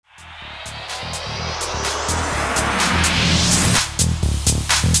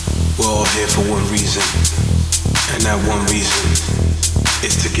all here for one reason, and that one reason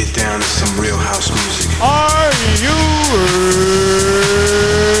is to get down to some real house music. Are you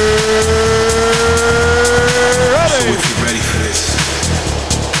ready? So if you're ready for this,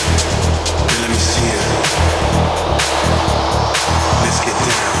 then let me see it. Let's get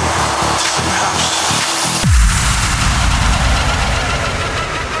down to some house.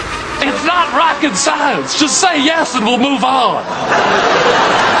 It's not rocket science. Just say yes and we'll move on.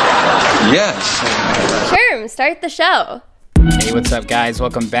 Yes. Sherm, start the show. Hey, what's up, guys?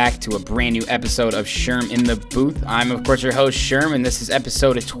 Welcome back to a brand new episode of Sherm in the Booth. I'm, of course, your host, Sherm, and this is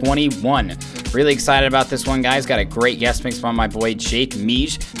episode 21. Really excited about this one, guys. Got a great guest mix from my boy, Jake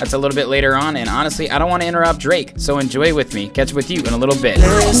Mij. That's a little bit later on, and honestly, I don't want to interrupt Drake, so enjoy with me. Catch up with you in a little bit.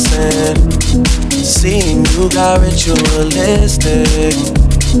 Listen, seeing you got ritualistic,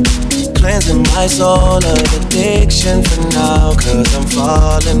 cleansing my soul of addiction for now, 'cause I'm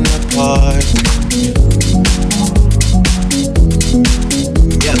falling apart.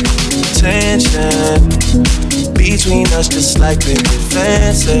 Yeah, tension between us just like big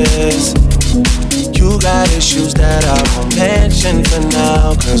fences. You got issues that I won't mention for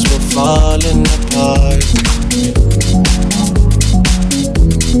now, 'cause we're falling apart.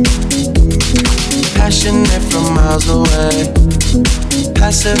 Passionate from miles away,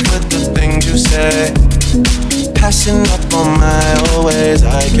 passive with the things you say, passing up on my always.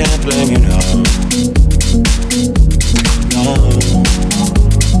 I can't blame you, no.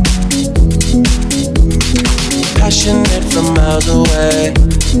 Passionate from miles away,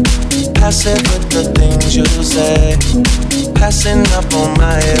 passive with the things you say, passing up on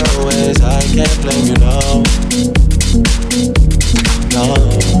my always. I can't blame you, no.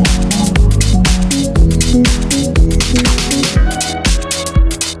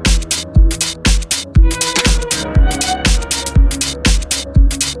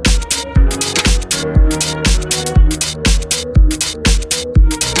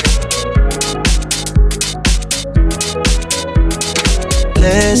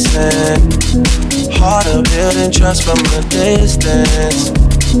 Listen, harder building trust from a distance.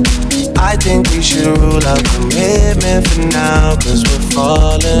 I think we should rule out commitment for now, 'cause we're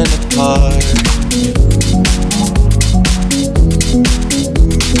falling apart.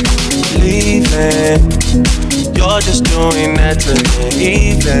 Leaving, you're just doing that to get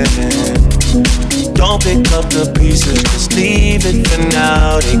even. Don't pick up the pieces, just leave it for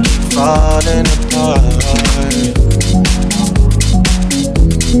now. They keep falling apart.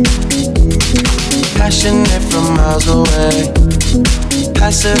 Passionate from miles away,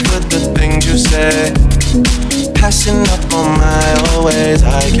 passive with the things you say, passing up on my always.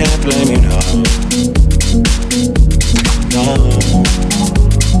 I can't blame you, no.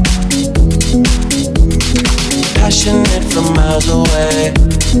 Passionate from miles away,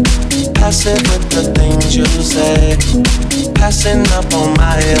 passive with the things you say, passing up on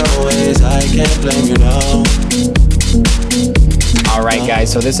my always. I can't blame you, no. Alright, guys,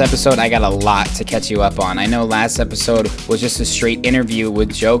 so this episode I got a lot to catch you up on. I know last episode was just a straight interview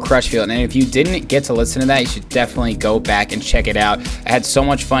with Joe Crushfield, and if you didn't get to listen to that, you should definitely go back and check it out. I had so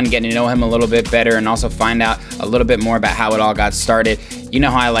much fun getting to know him a little bit better and also find out a little bit more about how it all got started. You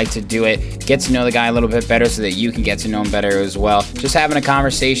know how I like to do it. Get to know the guy a little bit better so that you can get to know him better as well. Just having a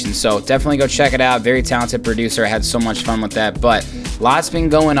conversation, so definitely go check it out. Very talented producer. I had so much fun with that, but lots been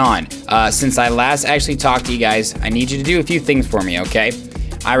going on. Since I last actually talked to you guys, I need you to do a few things for me, okay?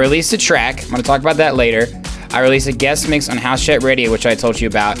 I released a track. I'm going to talk about that later. I released a guest mix on House Jet Radio, which I told you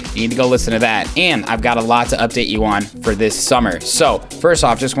about. You need to go listen to that. And I've got a lot to update you on for this summer. So, first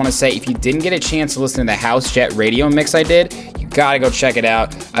off, just want to say, if you didn't get a chance to listen to the House Jet Radio mix I did, you gotta go check it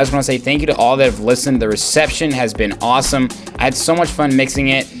out. I just want to say thank you to all that have listened. The reception has been awesome. I had so much fun mixing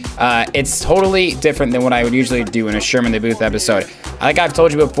it. It's totally different than what I would usually do in a Sherm in the Booth episode. Like I've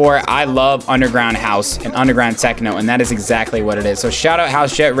told you before, I love underground house and underground techno, and that is exactly what it is. So shout out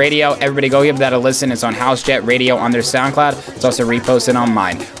House Jet Radio. Everybody go give that a listen. It's on House Jet Radio on their SoundCloud. It's also reposted on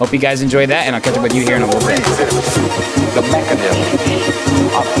mine. Hope you guys enjoy that, and I'll catch up with you here in a little bit. The mechanism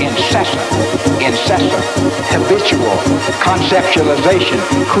of incessant, habitual conceptualization,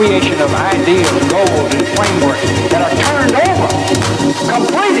 creation of ideas, goals, and frameworks that are turned over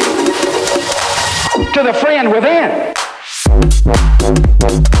completely to the friend within.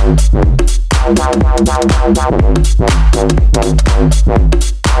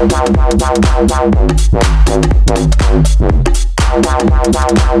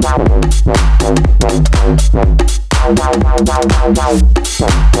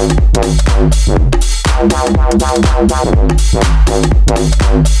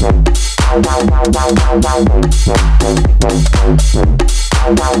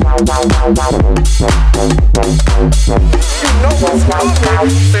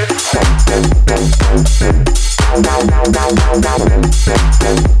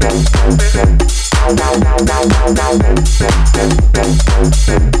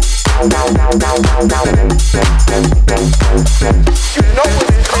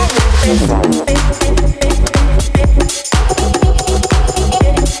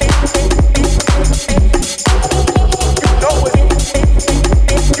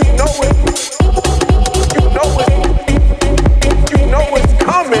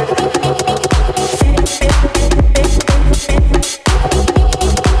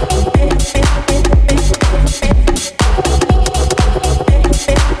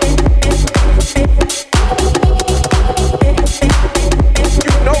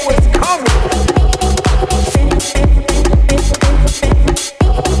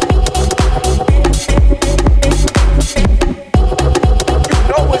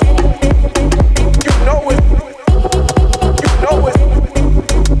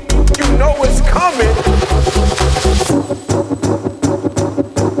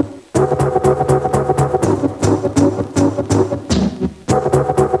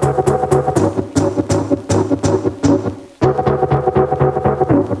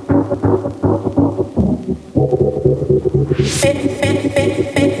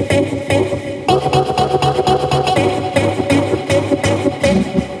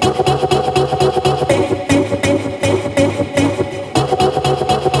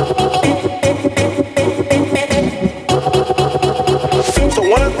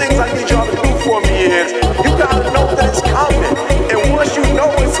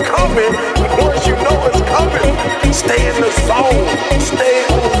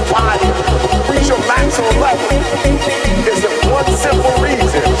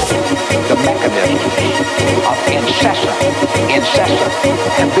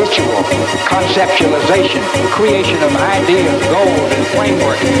 Conceptualization, creation of ideas, goals, and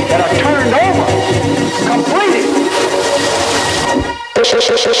frameworks that are turned over, completed. This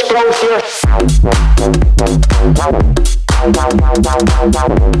explosive.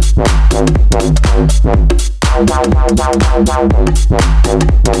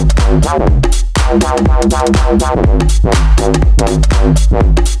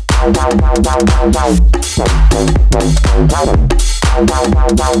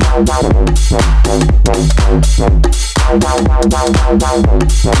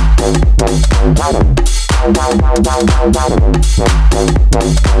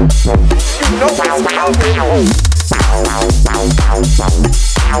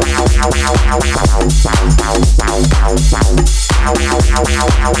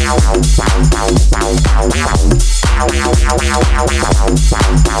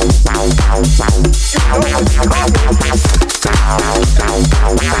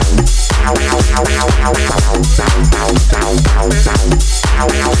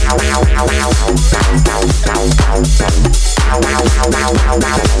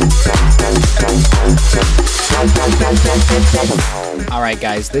 Alright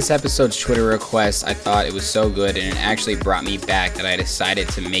guys, this episode's Twitter request, I thought it was so good and it actually brought me back that I decided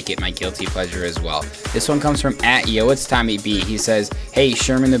to make it my guilty pleasure as well. This one comes from @YoIt'sTommyB. He says, "Hey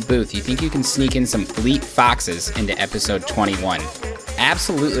Sherman the Booth, you think you can sneak in some Fleet Foxes into episode 21?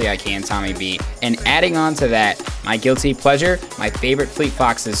 Absolutely I can, Tommy B. And adding on to that, my guilty pleasure, my favorite Fleet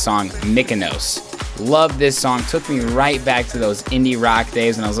Foxes song, Mykonos. Love this song. Took me right back to those indie rock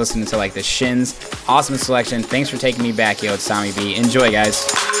days when I was listening to like the Shins. Awesome selection. Thanks for taking me back, yo. It's Tommy B. Enjoy, guys.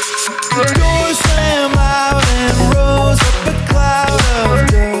 The door slammed out and rose up a cloud of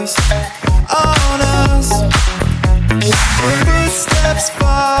dust on us. Footsteps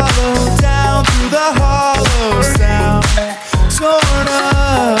follow down through the hollow sound, torn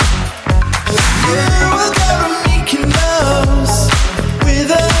up. You will go to Mykonos with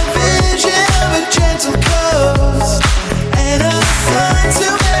a vision of a gentle coast and a sun to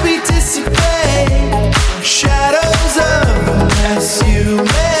maybe dissipate shadows of the mess you made.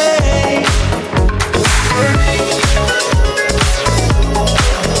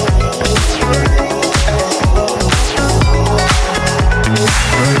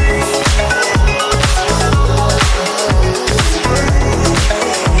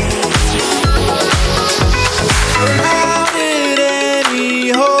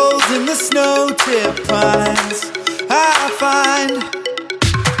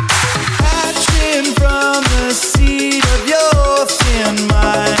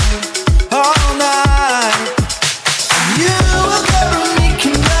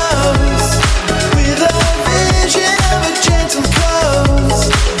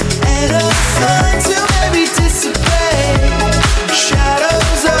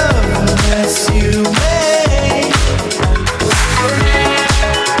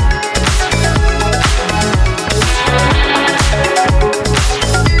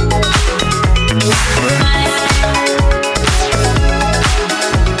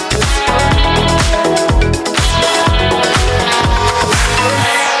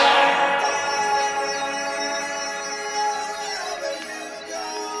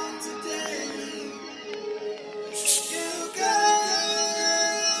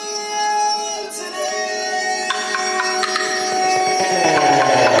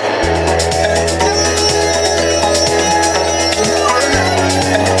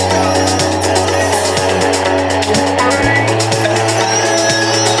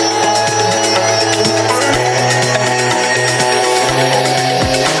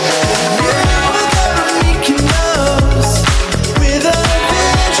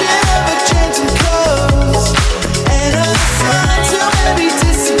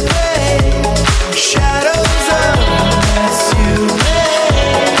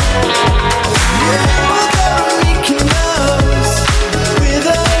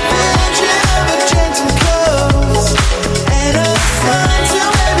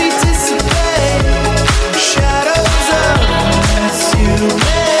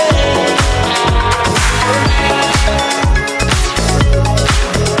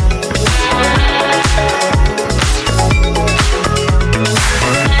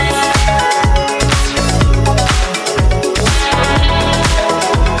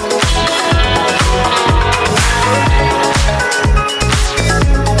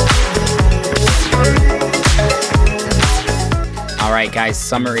 right, guys,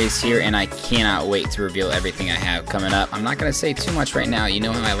 summer is here, and I cannot wait to reveal everything I have coming up. I'm not going to say too much right now. You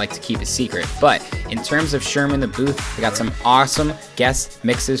know how I like to keep it secret. But in terms of Sherm in the booth, I got some awesome guest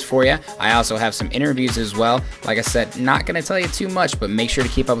mixes for you. I also have some interviews as well. Like I said, not going to tell you too much, but make sure to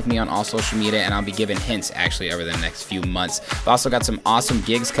keep up with me on all social media, and I'll be giving hints actually over the next few months. I've also got some awesome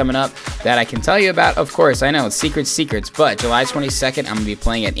gigs coming up that I can tell you about. Of course, I know it's secrets, but July 22nd, I'm going to be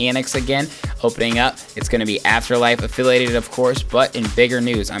playing at Annex again, opening up. It's going to be Afterlife affiliated, of course, but in bigger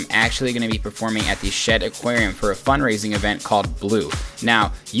news, I'm actually going to be performing at the Shed Aquarium for a fundraising event called Blue.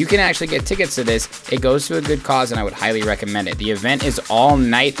 Now, you can actually get tickets to this. It goes to a good cause, and I would highly recommend it. The event is all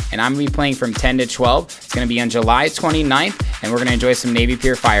night, and I'm going to be playing from 10 to 12. It's going to be on July 29th, and we're going to enjoy some Navy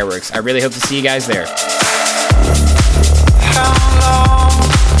Pier fireworks. I really hope to see you guys there.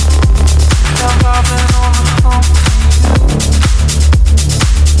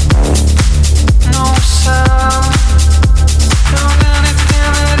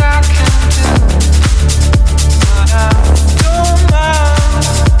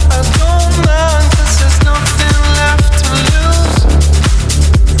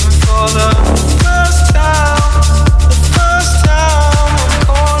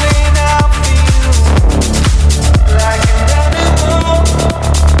 Like an animal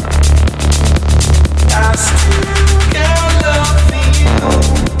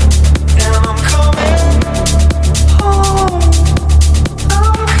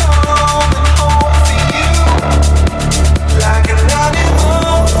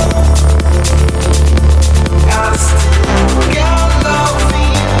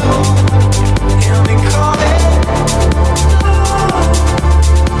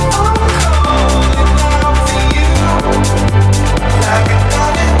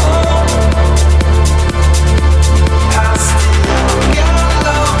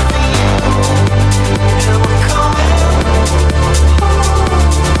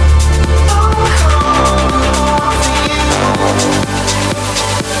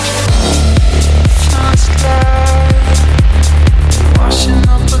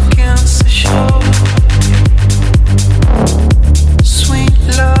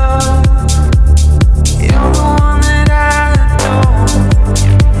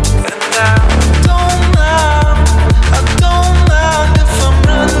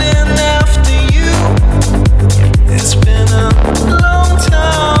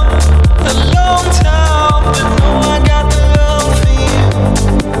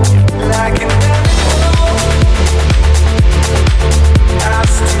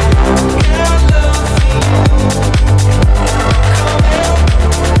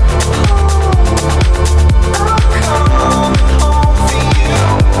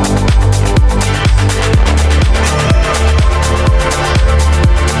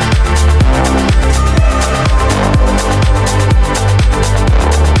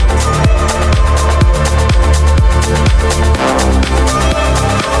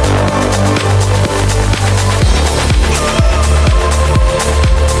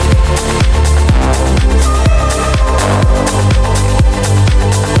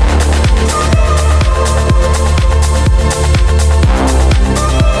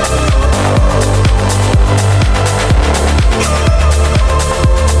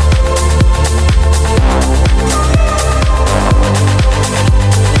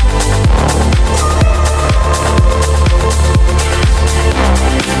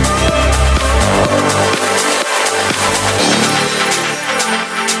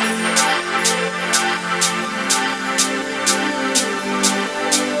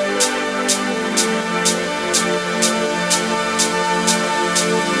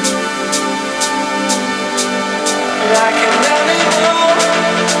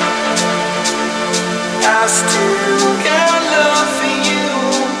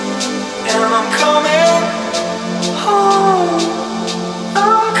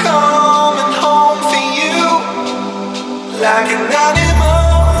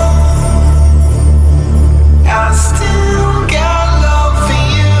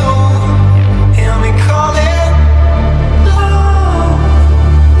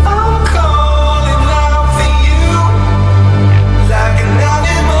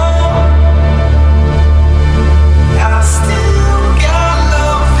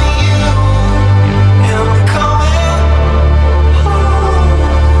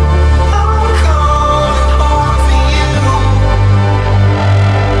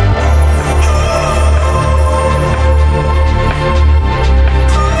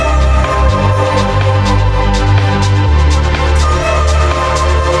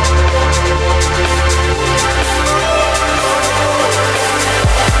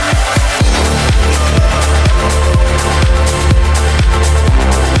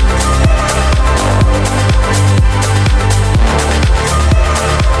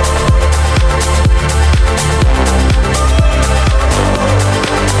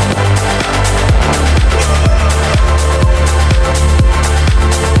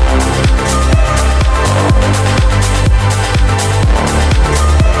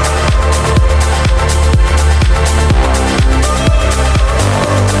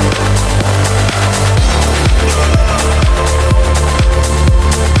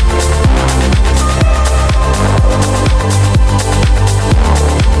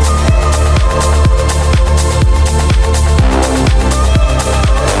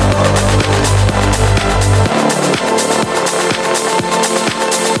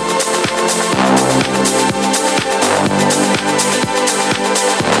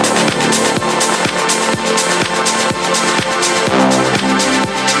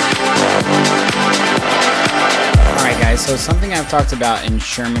So something I've talked about in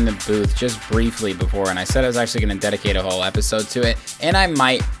Sherman the Booth just briefly before, and I said I was actually going to dedicate a whole episode to it, and I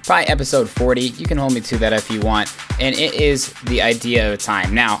might, probably episode 40, you can hold me to that if you want, and it is the idea of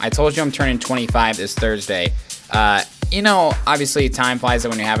time. Now, I told you I'm turning 25 this Thursday. Obviously time flies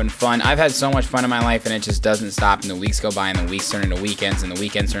when you're having fun. I've had so much fun in my life, and it just doesn't stop, and the weeks go by, and the weeks turn into weekends, and the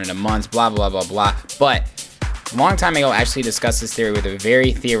weekends turn into months, blah, blah, blah, blah. But a long time ago, I actually discussed this theory with a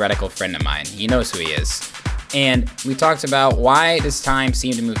very theoretical friend of mine. He knows who he is. And we talked about why does time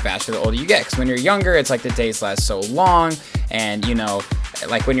seem to move faster the older you get. Because when you're younger, it's like the days last so long. And,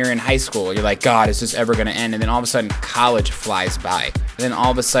 like when you're in high school, you're like, God, is this ever going to end? And then all of a sudden, college flies by. And then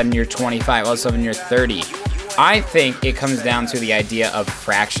all of a sudden, you're 25. All of a sudden, you're 30. I think it comes down to the idea of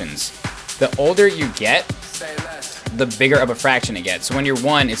fractions. The older you get, the bigger of a fraction it gets. So when you're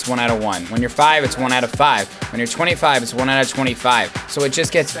 1, it's 1 out of 1. When you're 5, it's 1 out of 5. When you're 25, it's 1 out of 25. So it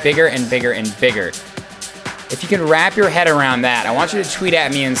just gets bigger and bigger and bigger. If you can wrap your head around that, I want you to tweet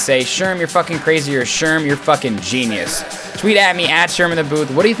at me and say, Sherm, you're fucking crazy, or Sherm, you're fucking genius. Tweet at me at Sherm in the Booth.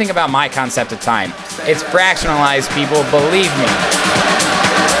 What do you think about my concept of time? It's fractionalized, people. Believe me.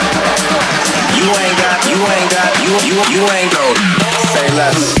 You ain't got, say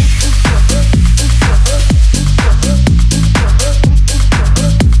less.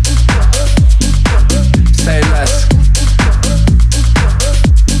 Say less.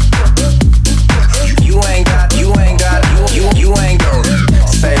 You ain't got, you ain't got,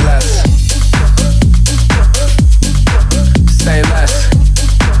 say less. Say less.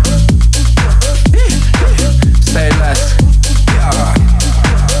 Say less.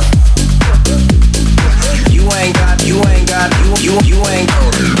 You ain't got, you ain't got,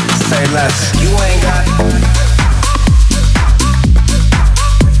 say less. You ain't got.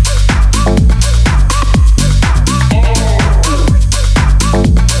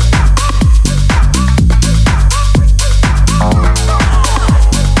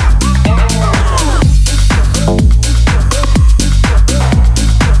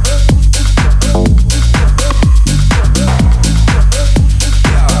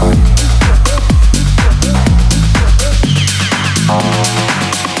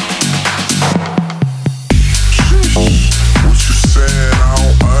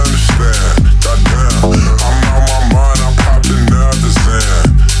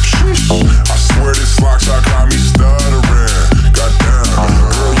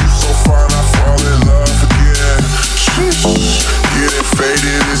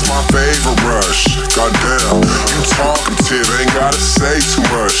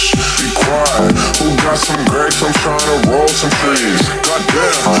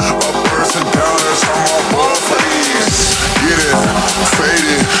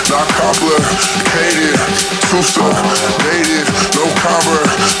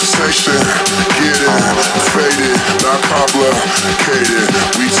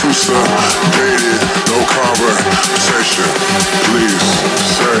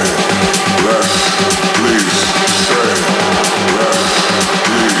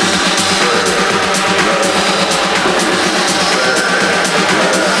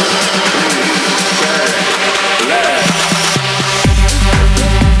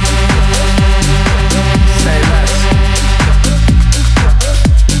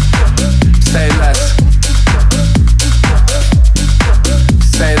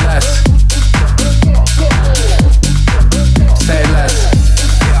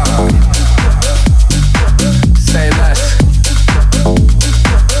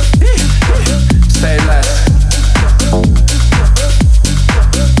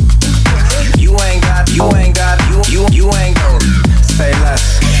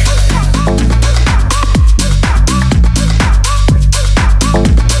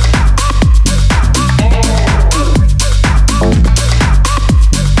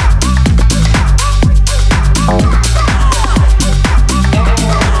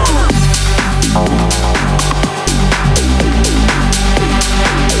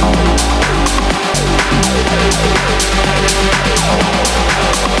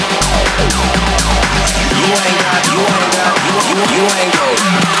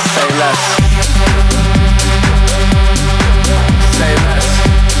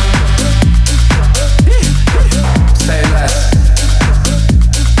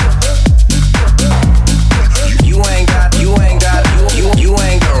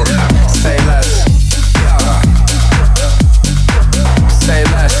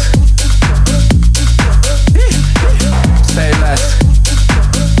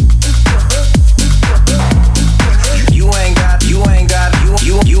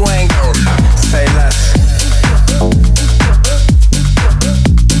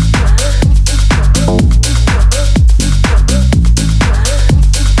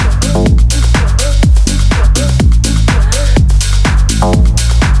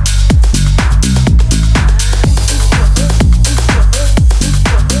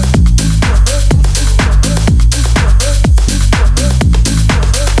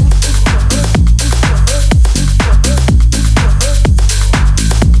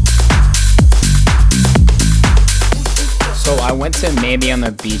 maybe on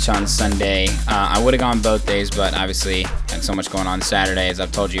the beach on Sunday. I would have gone both days, but obviously had so much going on Saturday, as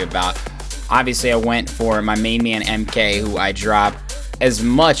I've told you about. Obviously, I went for my main man, MK, who I drop as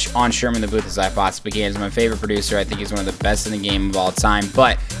much on Sherman the Booth as I possibly can. He's my favorite producer. I think he's one of the best in the game of all time.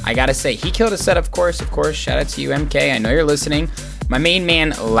 But I gotta say, he killed a set, of course. Shout out to you, MK. I know you're listening. My main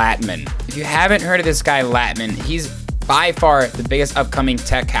man, Latman. If you haven't heard of this guy, Latman, he's by far the biggest upcoming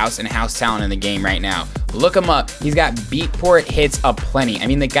tech house and house talent in the game right now. Look him up. He's got beatport hits aplenty. I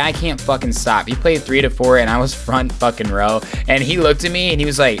mean, the guy can't fucking stop. He played 3 to 4 and I was front fucking row. And he looked at me and he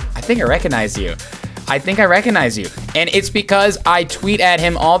was like, I think I recognize you. And it's because I tweet at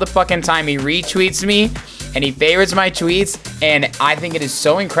him all the fucking time. He retweets me and he favorites my tweets. And I think it is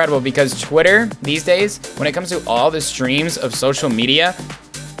so incredible because Twitter these days, when it comes to all the streams of social media,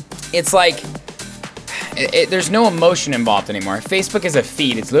 it's like, there's no emotion involved anymore. Facebook is a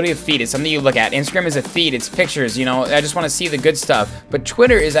feed. It's literally a feed. It's something you look at. Instagram is a feed. It's pictures. You know, I just want to see the good stuff. But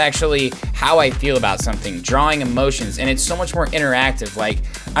Twitter is actually how I feel about something, drawing emotions, and it's so much more interactive. Like,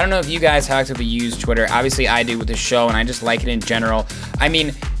 I don't know if you guys how actively use Twitter. Obviously, I do with the show, and I just like it in general. I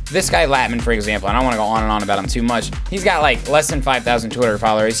mean, this guy Latman, for example, and I don't want to go on and on about him too much. He's got like less than 5,000 Twitter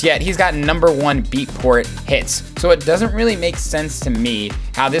followers, yet he's got #1 beatport hits. So it doesn't really make sense to me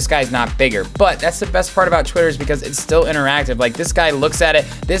how this guy's not bigger. But that's the best part about Twitter is because it's still interactive. Like, this guy looks at it.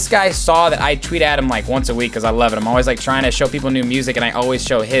 This guy saw that I tweet at him like once a week because I love it. I'm always like trying to show people new music, and I always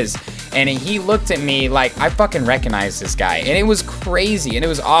show his. And he looked at me like I fucking recognized this guy. And it was crazy. And it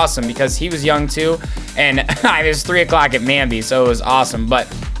was awesome because he was young too. And it was 3 o'clock at Manby, so it was awesome.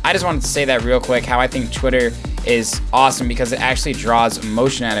 But I just wanted to say that real quick, how I think Twitter is awesome because it actually draws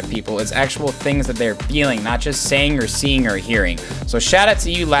emotion out of people. It's actual things that they're feeling, not just saying or seeing or hearing. So shout out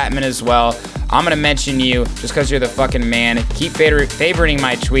to you, Latman, as well. I'm going to mention you just because you're the fucking man. Keep favoriting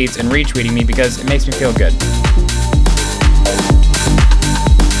my tweets and retweeting me because it makes me feel good.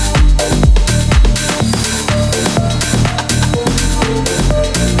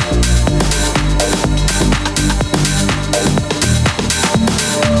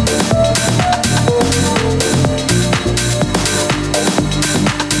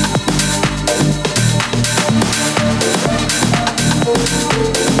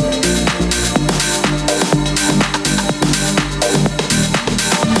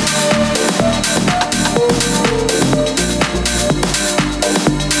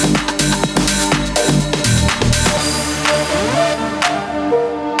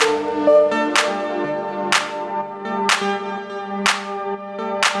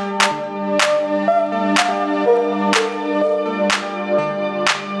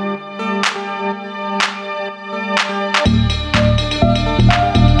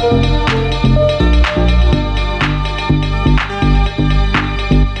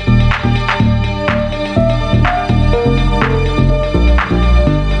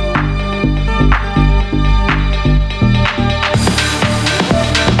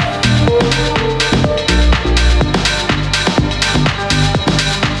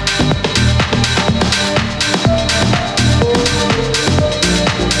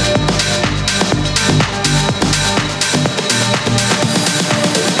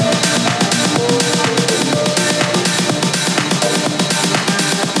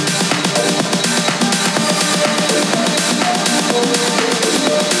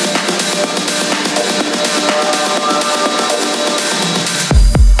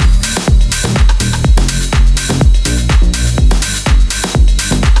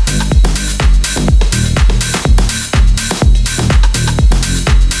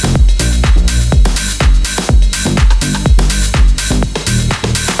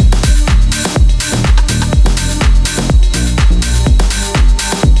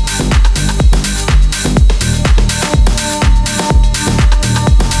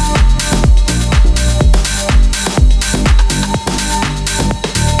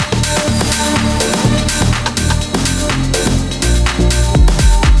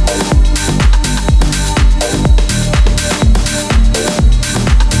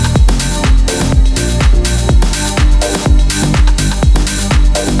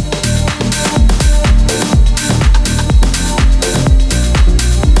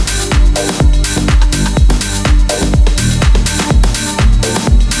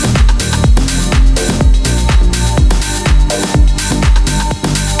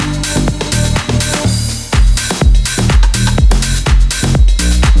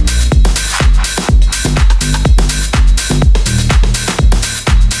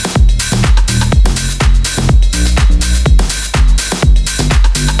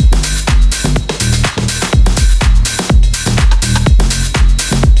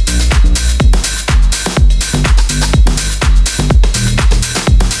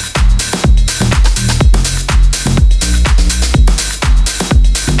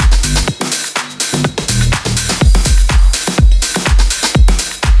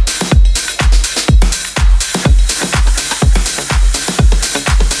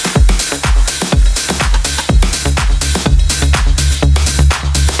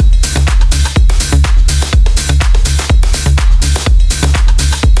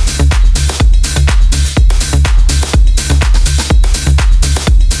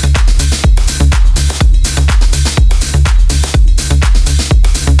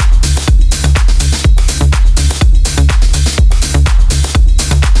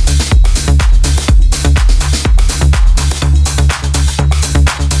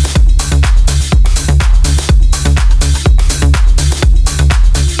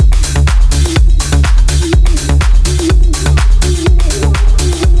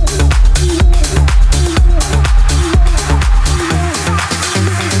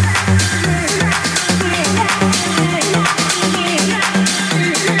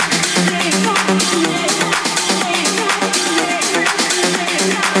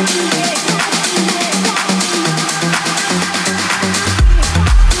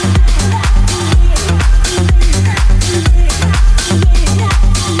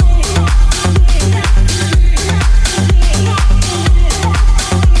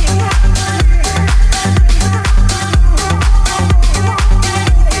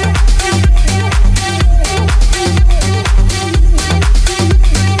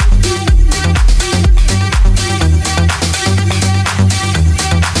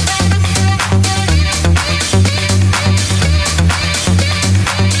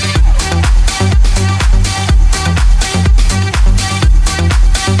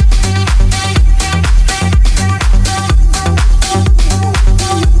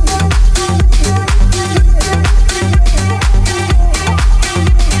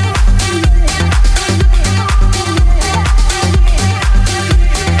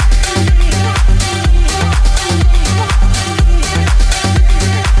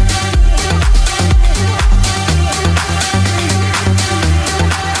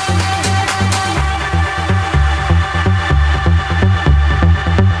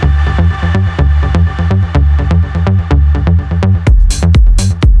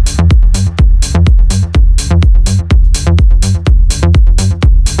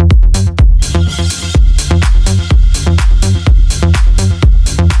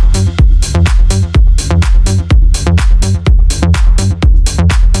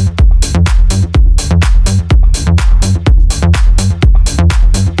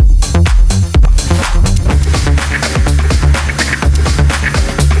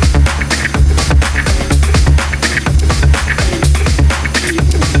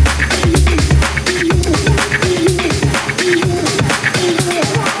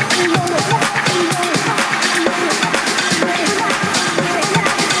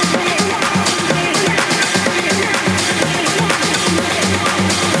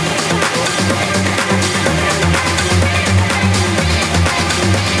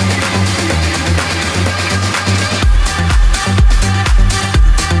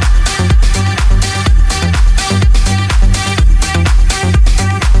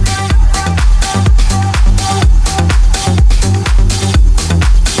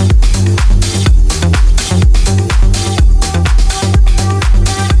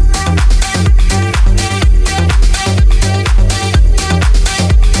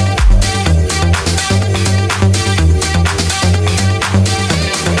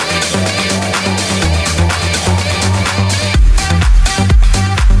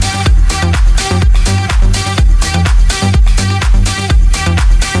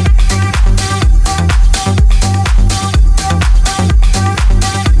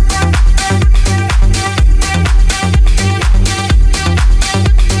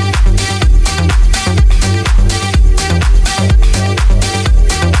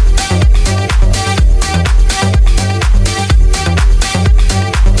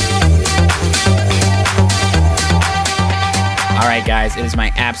 guys, it is my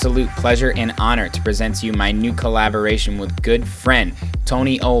absolute pleasure and honor to present to you my new collaboration with good friend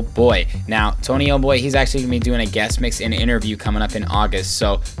Tony Old Boy. Now, Tony Old Boy, he's actually going to be doing a guest mix and interview coming up in August,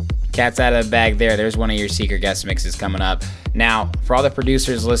 so cat's out of the bag there. There's one of your secret guest mixes coming up. Now, for all the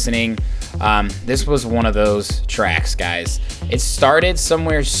producers listening, this was one of those tracks, guys. It started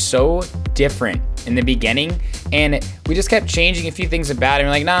somewhere so different in the beginning, and we just kept changing a few things about it. We're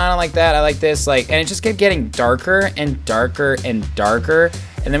like, nah, I don't like that, I like this, and it just kept getting darker and darker and darker.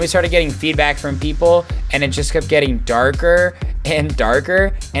 And then we started getting feedback from people, and it just kept getting darker and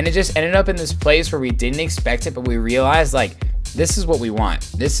darker, and it just ended up in this place where we didn't expect it, but we realized, this is what we want.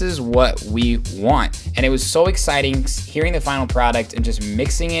 This is what we want. And it was so exciting hearing the final product and just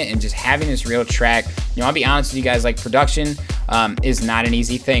mixing it and just having this real track. I'll be honest with you guys, production is not an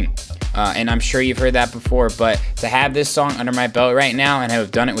easy thing. And I'm sure you've heard that before, but to have this song under my belt right now and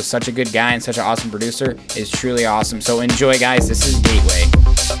have done it with such a good guy and such an awesome producer is truly awesome. So enjoy, guys. This is Gateway.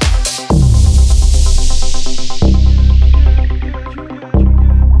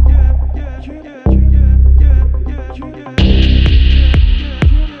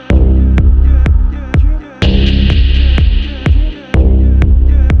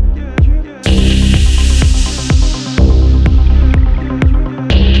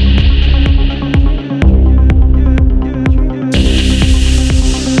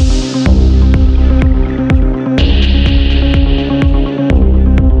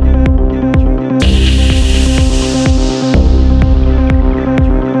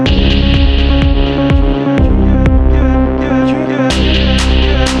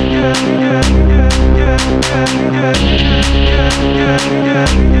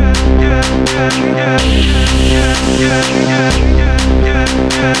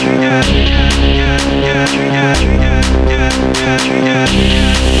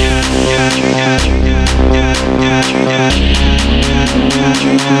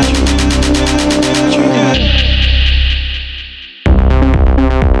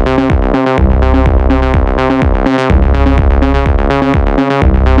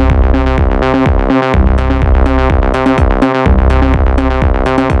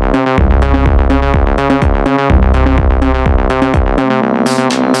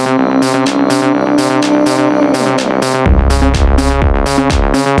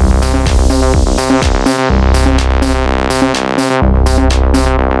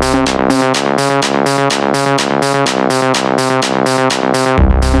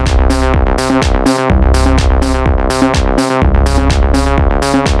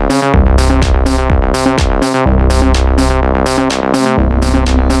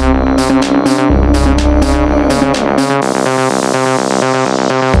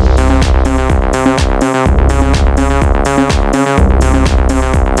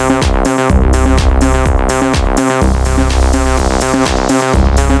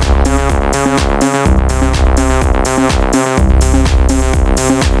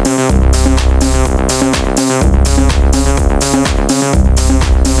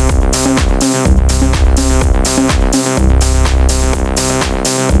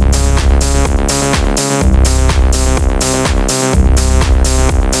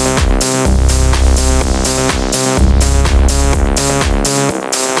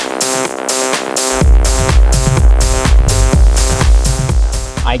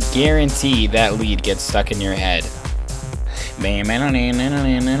 I guarantee that lead gets stuck in your head. I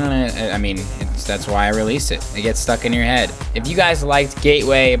mean, that's why I release it. It gets stuck in your head. If you guys liked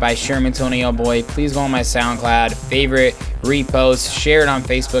Gateway by Sherman Tony Oh Boy, please go on my SoundCloud, favorite, repost, share it on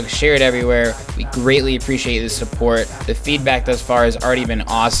Facebook, share it everywhere. We greatly appreciate the support. The feedback thus far has already been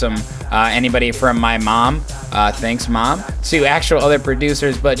awesome. Anybody from my mom, thanks mom, to actual other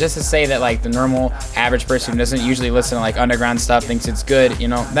producers, but just to say that the normal average person who doesn't usually listen to underground stuff thinks it's good,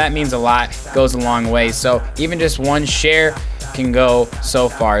 that means a lot, goes a long way. So even just one share can go so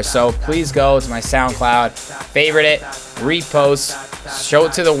far. So please go to my SoundCloud, favorite it, repost, show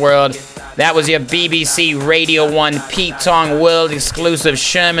it to the world. That was your BBC Radio 1 Pete Tong World exclusive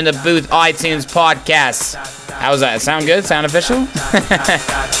Sherman the Booth iTunes podcast. How was that? Sound good? Sound official?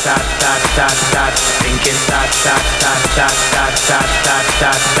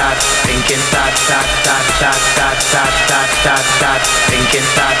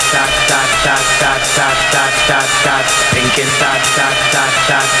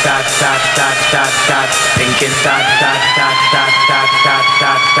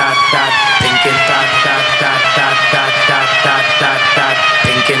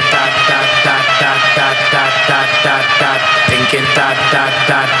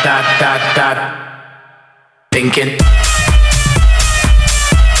 Thinking.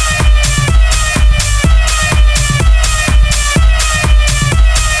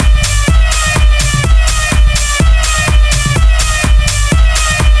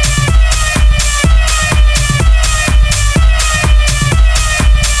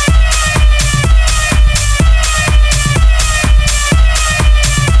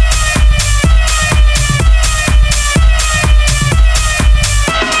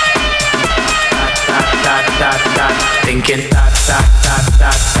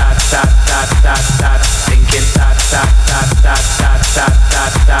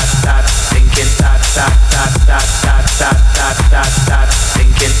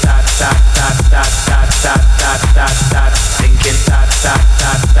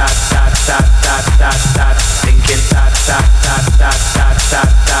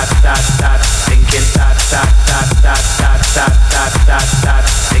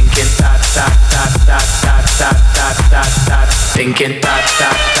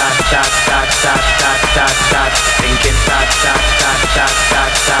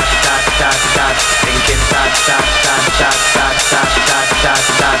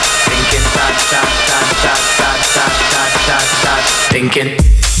 Thinking.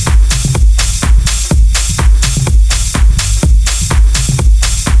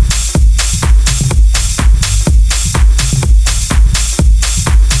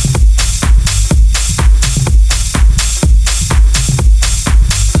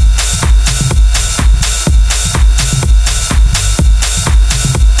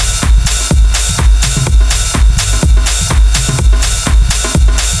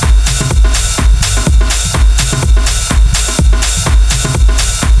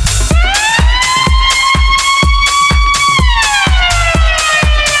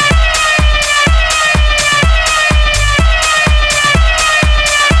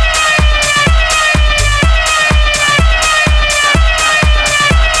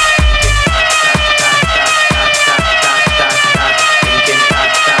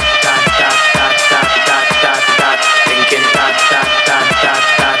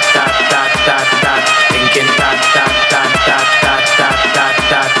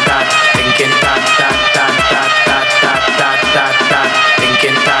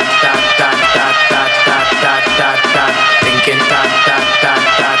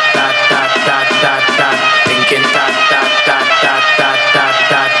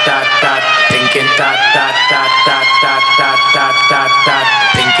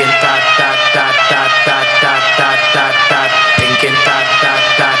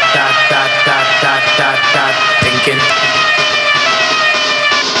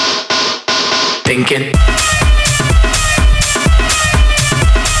 Thinking.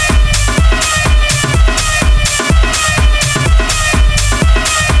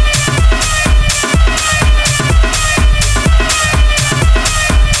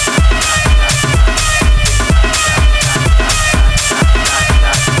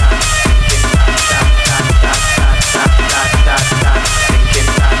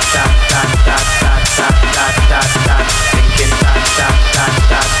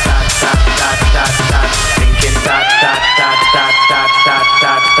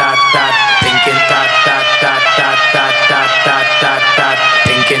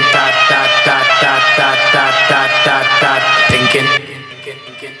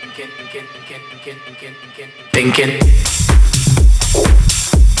 Thinking.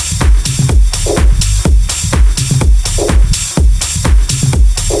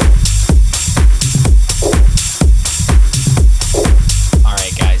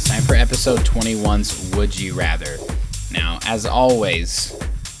 Alright guys, time for episode 21's Would You Rather. Now, as always,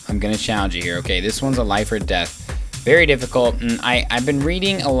 I'm gonna challenge you here, okay? This one's a life or death. Very difficult, and I've been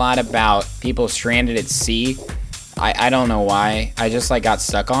reading a lot about people stranded at sea. I don't know why. I just like got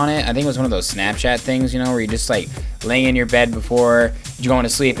stuck on it. I think it was one of those Snapchat things, you know, where you just like laying in your bed before you're going to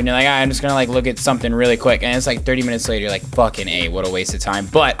sleep and you're like, I'm just gonna like look at something really quick, and it's like 30 minutes later you're like, fucking A, what a waste of time.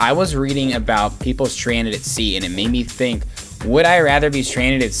 But I was reading about people stranded at sea, and it made me think, would I rather be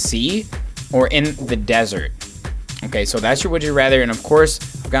stranded at sea or in the desert? Okay, so that's your would you rather, and of course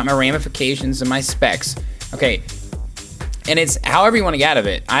I've got my ramifications and my specs. Okay, and it's however you want to get out of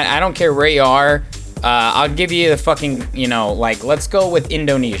it. I don't care where you are. I'll give you the fucking, you know, like, let's go with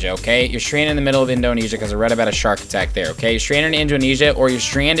Indonesia, okay? You're stranded in the middle of Indonesia because I read about a shark attack there, okay? You're stranded in Indonesia, or you're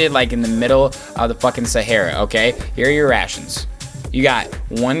stranded, like, in the middle of the fucking Sahara, okay? Here are your rations. You got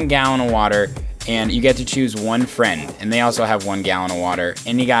 1 gallon of water, and you get to choose one friend, and they also have 1 gallon of water,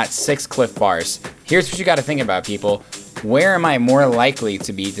 and you got 6 Cliff Bars. Here's what you got to think about, people. Where am I more likely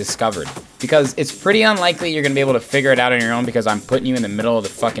to be discovered? Because it's pretty unlikely you're going to be able to figure it out on your own, because I'm putting you in the middle of the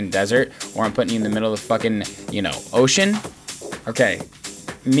fucking desert, or I'm putting you in the middle of the fucking, you know, ocean. Okay,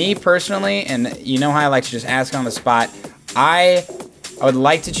 me personally, and you know how I like to just ask on the spot, I would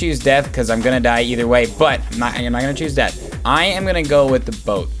like to choose death because I'm going to die either way, but I'm not going to choose death. I am going to go with the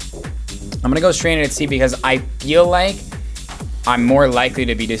boat. I'm going to go stranded at sea because I feel like I'm more likely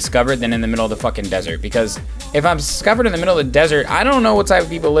to be discovered than in the middle of the fucking desert. Because if I'm discovered in the middle of the desert, I don't know what type of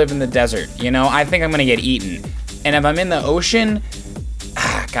people live in the desert. You know, I think I'm gonna get eaten. And if I'm in the ocean,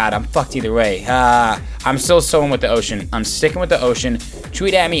 God, I'm fucked either way. I'm still sewing with the ocean. I'm sticking with the ocean.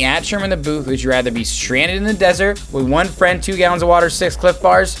 Tweet at me at Sherman the Booth. Would you rather be stranded in the desert with 1 friend, 2 gallons of water, 6 Cliff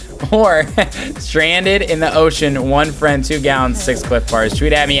Bars, or stranded in the ocean, 1 friend, 2 gallons, 6 Cliff Bars?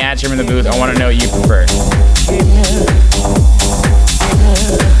 Tweet at me at Sherman the Booth. I want to know what you prefer.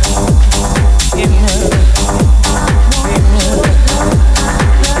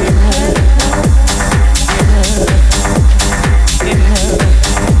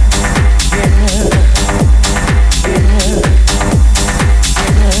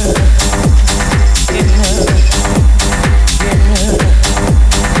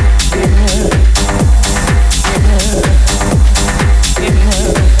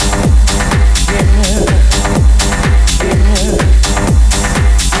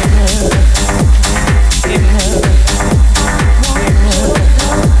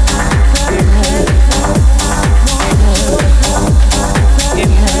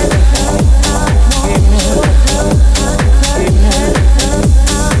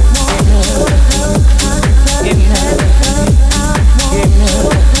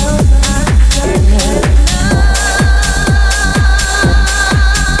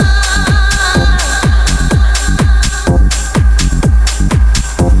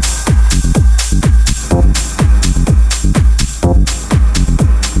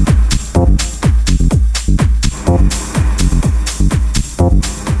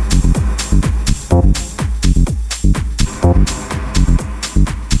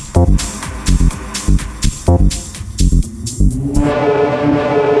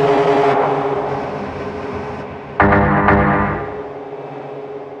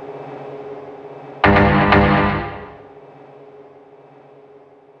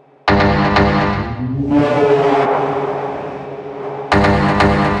 Give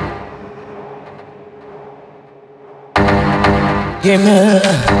me love,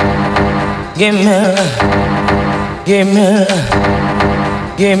 give me love, give me love,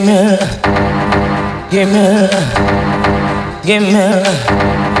 give me love, give me love,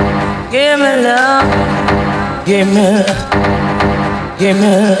 give me love, give me love, give me love, give me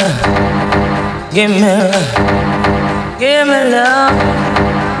love, give me love, give me love,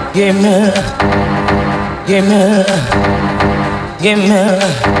 give me love, give me love, give me love, give me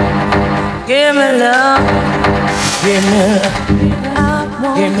love. Give me love, give me love,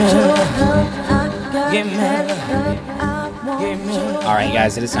 give me love, give me love. All right,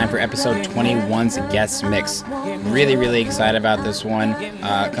 guys, it is time for episode 21's guest mix. Really, really excited about this one. It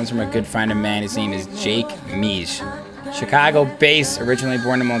comes from a good friend of mine. His name is Jake Mij. Chicago-based, originally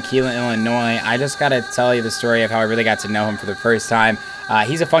born in Moquila, Illinois. I just gotta tell you the story of how I really got to know him for the first time.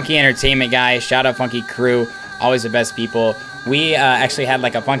 He's a Funky Entertainment guy. Shout out Funky Crew, always the best people. We actually had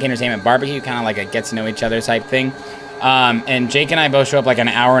like a Funky Entertainment barbecue, kind of like a get to know each other type thing. And Jake and I both show up like an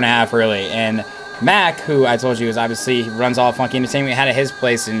hour and a half early. And Mac, who I told you is obviously runs all Funky Entertainment, we had at his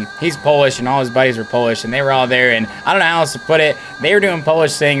place, and he's Polish, and all his buddies were Polish, and they were all there. And I don't know how else to put it. They were doing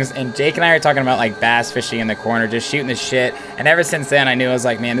Polish things, and Jake and I were talking about like bass fishing in the corner, just shooting the shit. And ever since then, I knew I was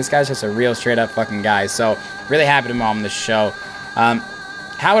like, man, this guy's just a real straight up fucking guy. So really happy to have him on the show.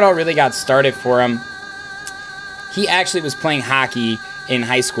 How it all really got started for him. He actually was playing hockey in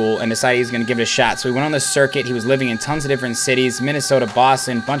high school and decided he was going to give it a shot. So he went on the circuit. He was living in tons of different cities, Minnesota,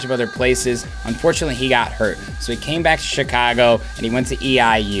 Boston, a bunch of other places. Unfortunately, he got hurt. So he came back to Chicago and he went to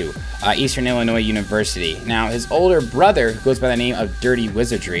EIU, Eastern Illinois University. Now, his older brother, who goes by the name of Dirty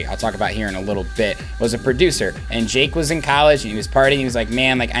Wizardry, I'll talk about here in a little bit, was a producer. And Jake was in college and he was partying. He was like,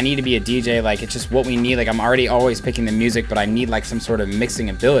 man, like, I need to be a DJ. Like, it's just what we need. Like, I'm already always picking the music, but I need like some sort of mixing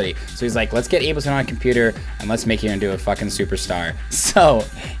ability. So he's like, let's get Ableton on a computer and let's make you into a fucking superstar. So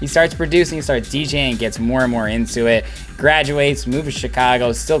he starts producing, he starts DJing, gets more and more into it, graduates, moves to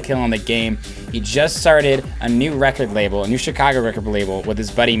Chicago, still killing the game. He just started a new record label, a new Chicago record label with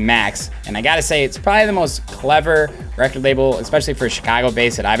his buddy Max. And I gotta say, it's probably the most clever record label, especially for Chicago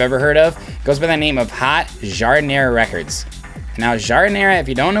based, that I've ever heard of. It goes by the name of Hot Jardinera Records. Now, jardinera, if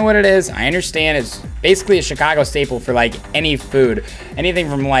you don't know what it is, I understand it's basically a Chicago staple for like any food. Anything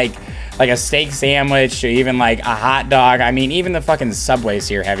from like a steak sandwich or even like a hot dog. I mean, even the fucking Subways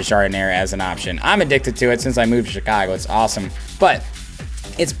here have jardinera as an option. I'm addicted to it since I moved to Chicago. It's awesome. But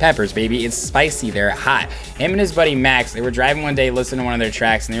it's peppers, baby. It's spicy. They're hot. Him and his buddy Max, they were driving one day, listening to one of their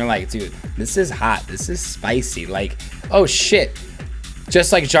tracks, and they were like, dude, this is hot. This is spicy. Like, oh shit.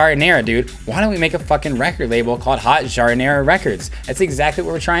 Just like Jardinera, dude, why don't we make a fucking record label called Hot Jardinera Records? That's exactly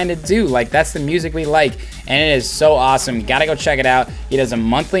what we're trying to do. Like, that's the music we like, and it is so awesome. You gotta go check it out. He does a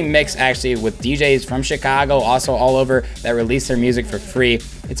monthly mix, actually, with DJs from Chicago, also all over, that release their music for free.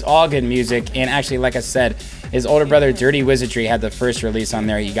 It's all good music, and actually, like I said, his older brother, Dirty Wizardry, had the first release on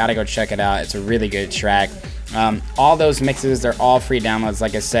there. You gotta go check it out. It's a really good track. All those mixes, they're all free downloads,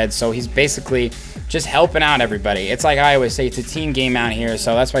 like I said, so he's basically just helping out everybody. It's like I always say, it's a team game out here,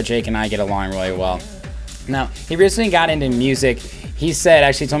 so that's why Jake and I get along really well. Now, he recently got into music. He said,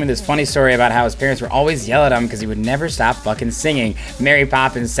 actually told me this funny story about how his parents were always yelling at him because he would never stop fucking singing. Mary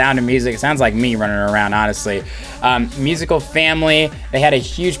Poppins, Sound of Music. It sounds like me running around, honestly. Musical family. They had a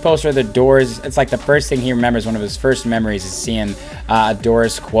huge poster of the Doors. It's like the first thing he remembers, one of his first memories is seeing a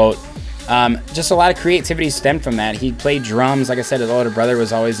Doors quote. Just a lot of creativity stemmed from that. He played drums. Like I said, his older brother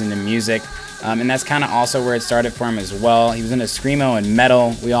was always into music. And that's kind of also where it started for him as well. He was into screamo and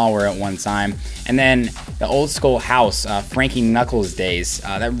metal. We all were at one time. And then the old school house, Frankie Knuckles days,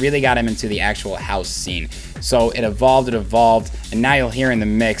 that really got him into the actual house scene. So it evolved, and now you'll hear in the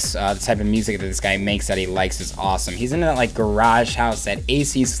mix the type of music that this guy makes that he likes is awesome. He's into that like garage house, that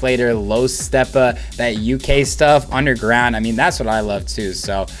AC Slater, Low Steppa, that UK stuff, underground. I mean, that's what I love too.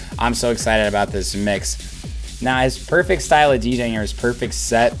 So I'm so excited about this mix. Now, his perfect style of DJing, or his perfect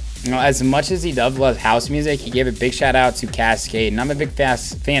set, you know, as much as he does love house music, he gave a big shout out to Cascade, and I'm a big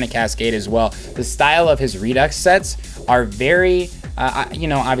fan of Cascade as well. The style of his Redux sets are very,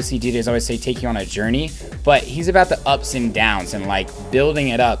 obviously DJs always say take you on a journey, but he's about the ups and downs and like building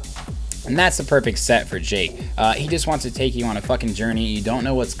it up. And that's the perfect set for Jake. He just wants to take you on a fucking journey. You don't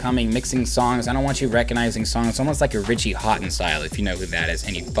know what's coming, mixing songs. I don't want you recognizing songs. It's almost like a Richie Houghton style, if you know who that is.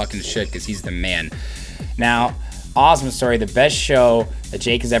 And he fucking should, because he's the man. Now, awesome story. The best show that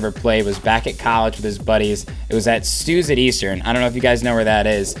Jake has ever played was back at college with his buddies. It was at Stu's at Eastern. I don't know if you guys know where that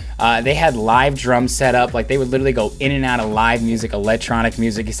is. They had live drums set up. Like, they would literally go in and out of live music, electronic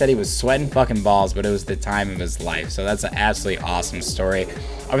music. He said he was sweating fucking balls, but it was the time of his life. So that's an absolutely awesome story.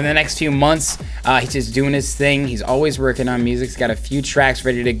 Over the next few months, he's just doing his thing. He's always working on music. He's got a few tracks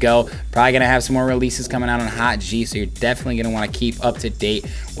ready to go. Probably going to have some more releases coming out on Hot G, so you're definitely going to want to keep up to date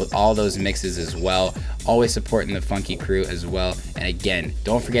with all those mixes as well. Always supporting the funky crew as well. And again,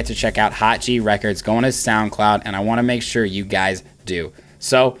 don't forget to check out Hot G Records. Go on his SoundCloud, and I want to make sure you guys do.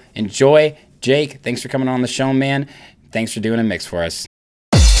 So enjoy. Jake, thanks for coming on the show, man. Thanks for doing a mix for us.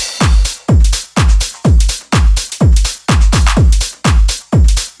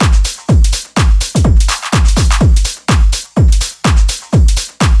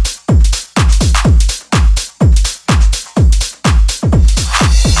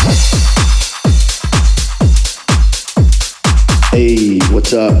 Hey,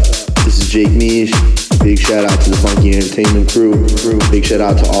 what's up? This is Jake Mij. Big shout out to the Funky Entertainment crew. Big shout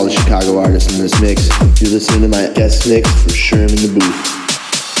out to all the Chicago artists in this mix. You're listening to my guest mix for Sherm in the booth.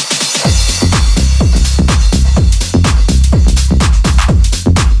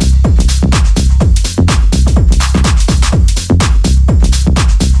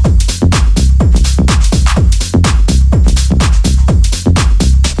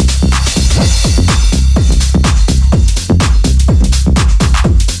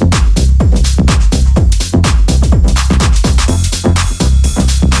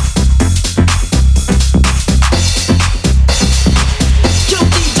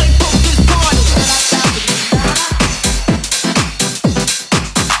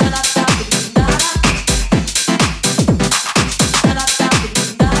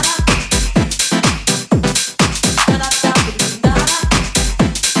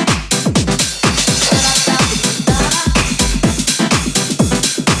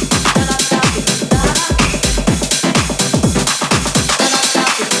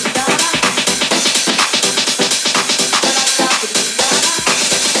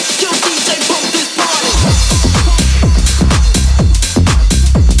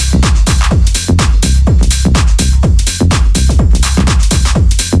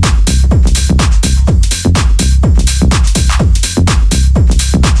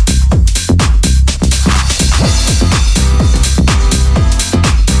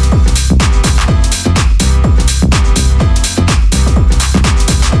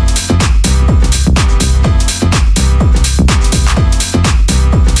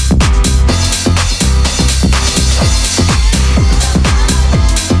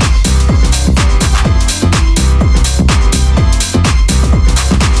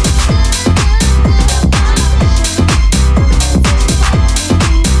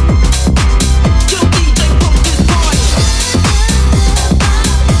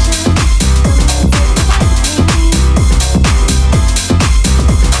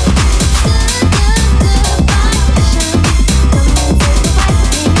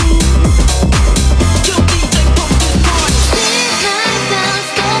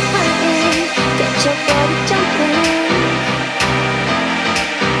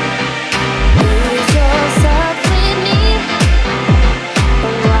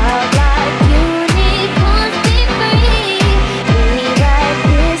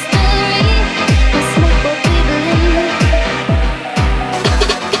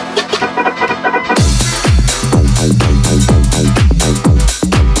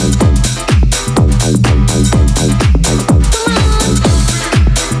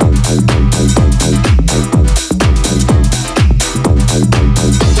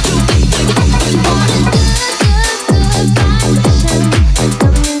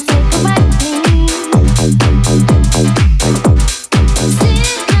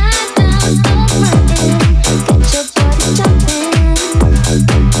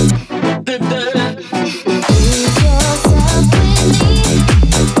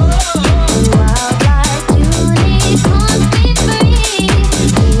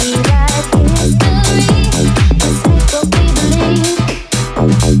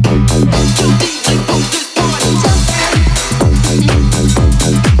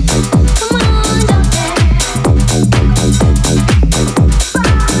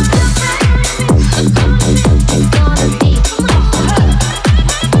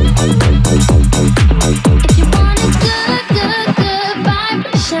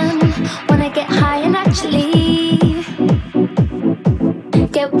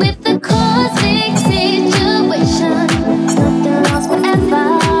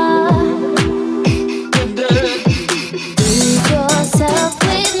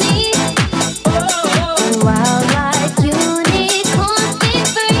 Wild life.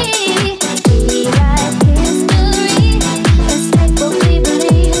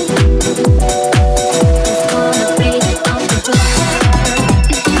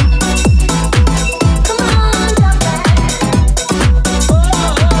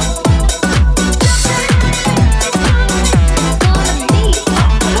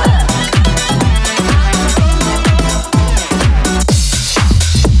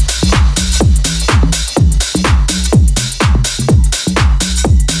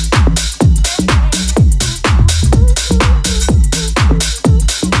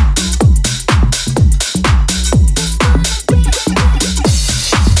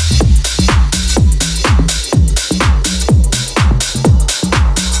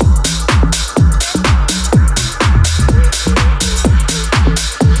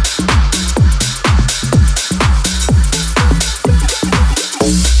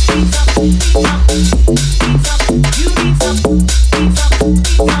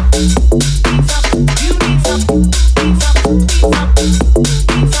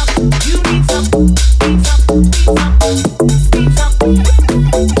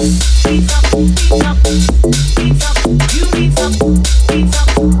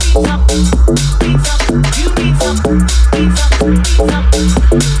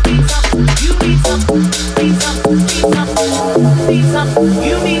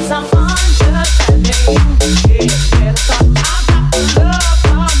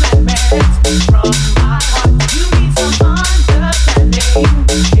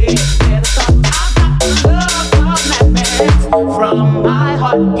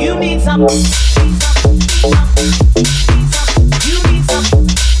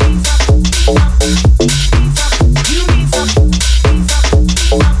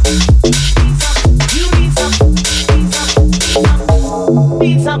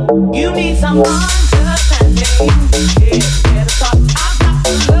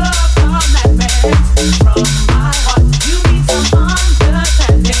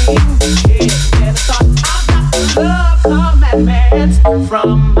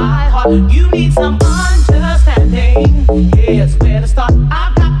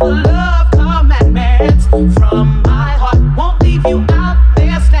 got the love commandments from my heart. Won't leave you out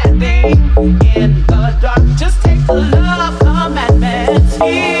there standing in the dark. Just take the love commandments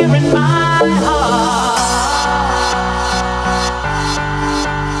here in my heart.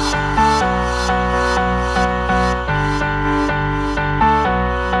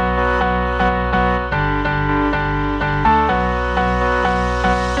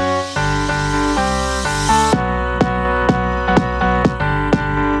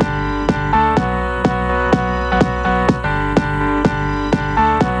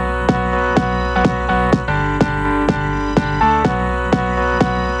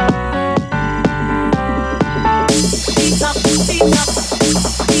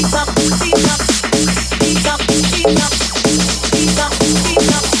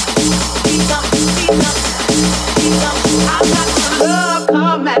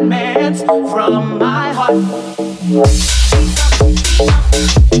 From my heart.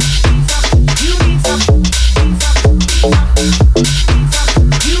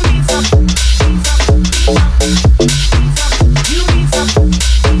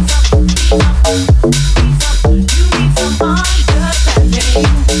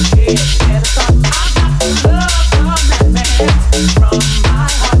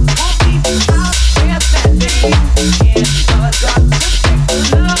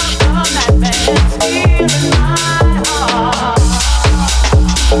 Here in my heart.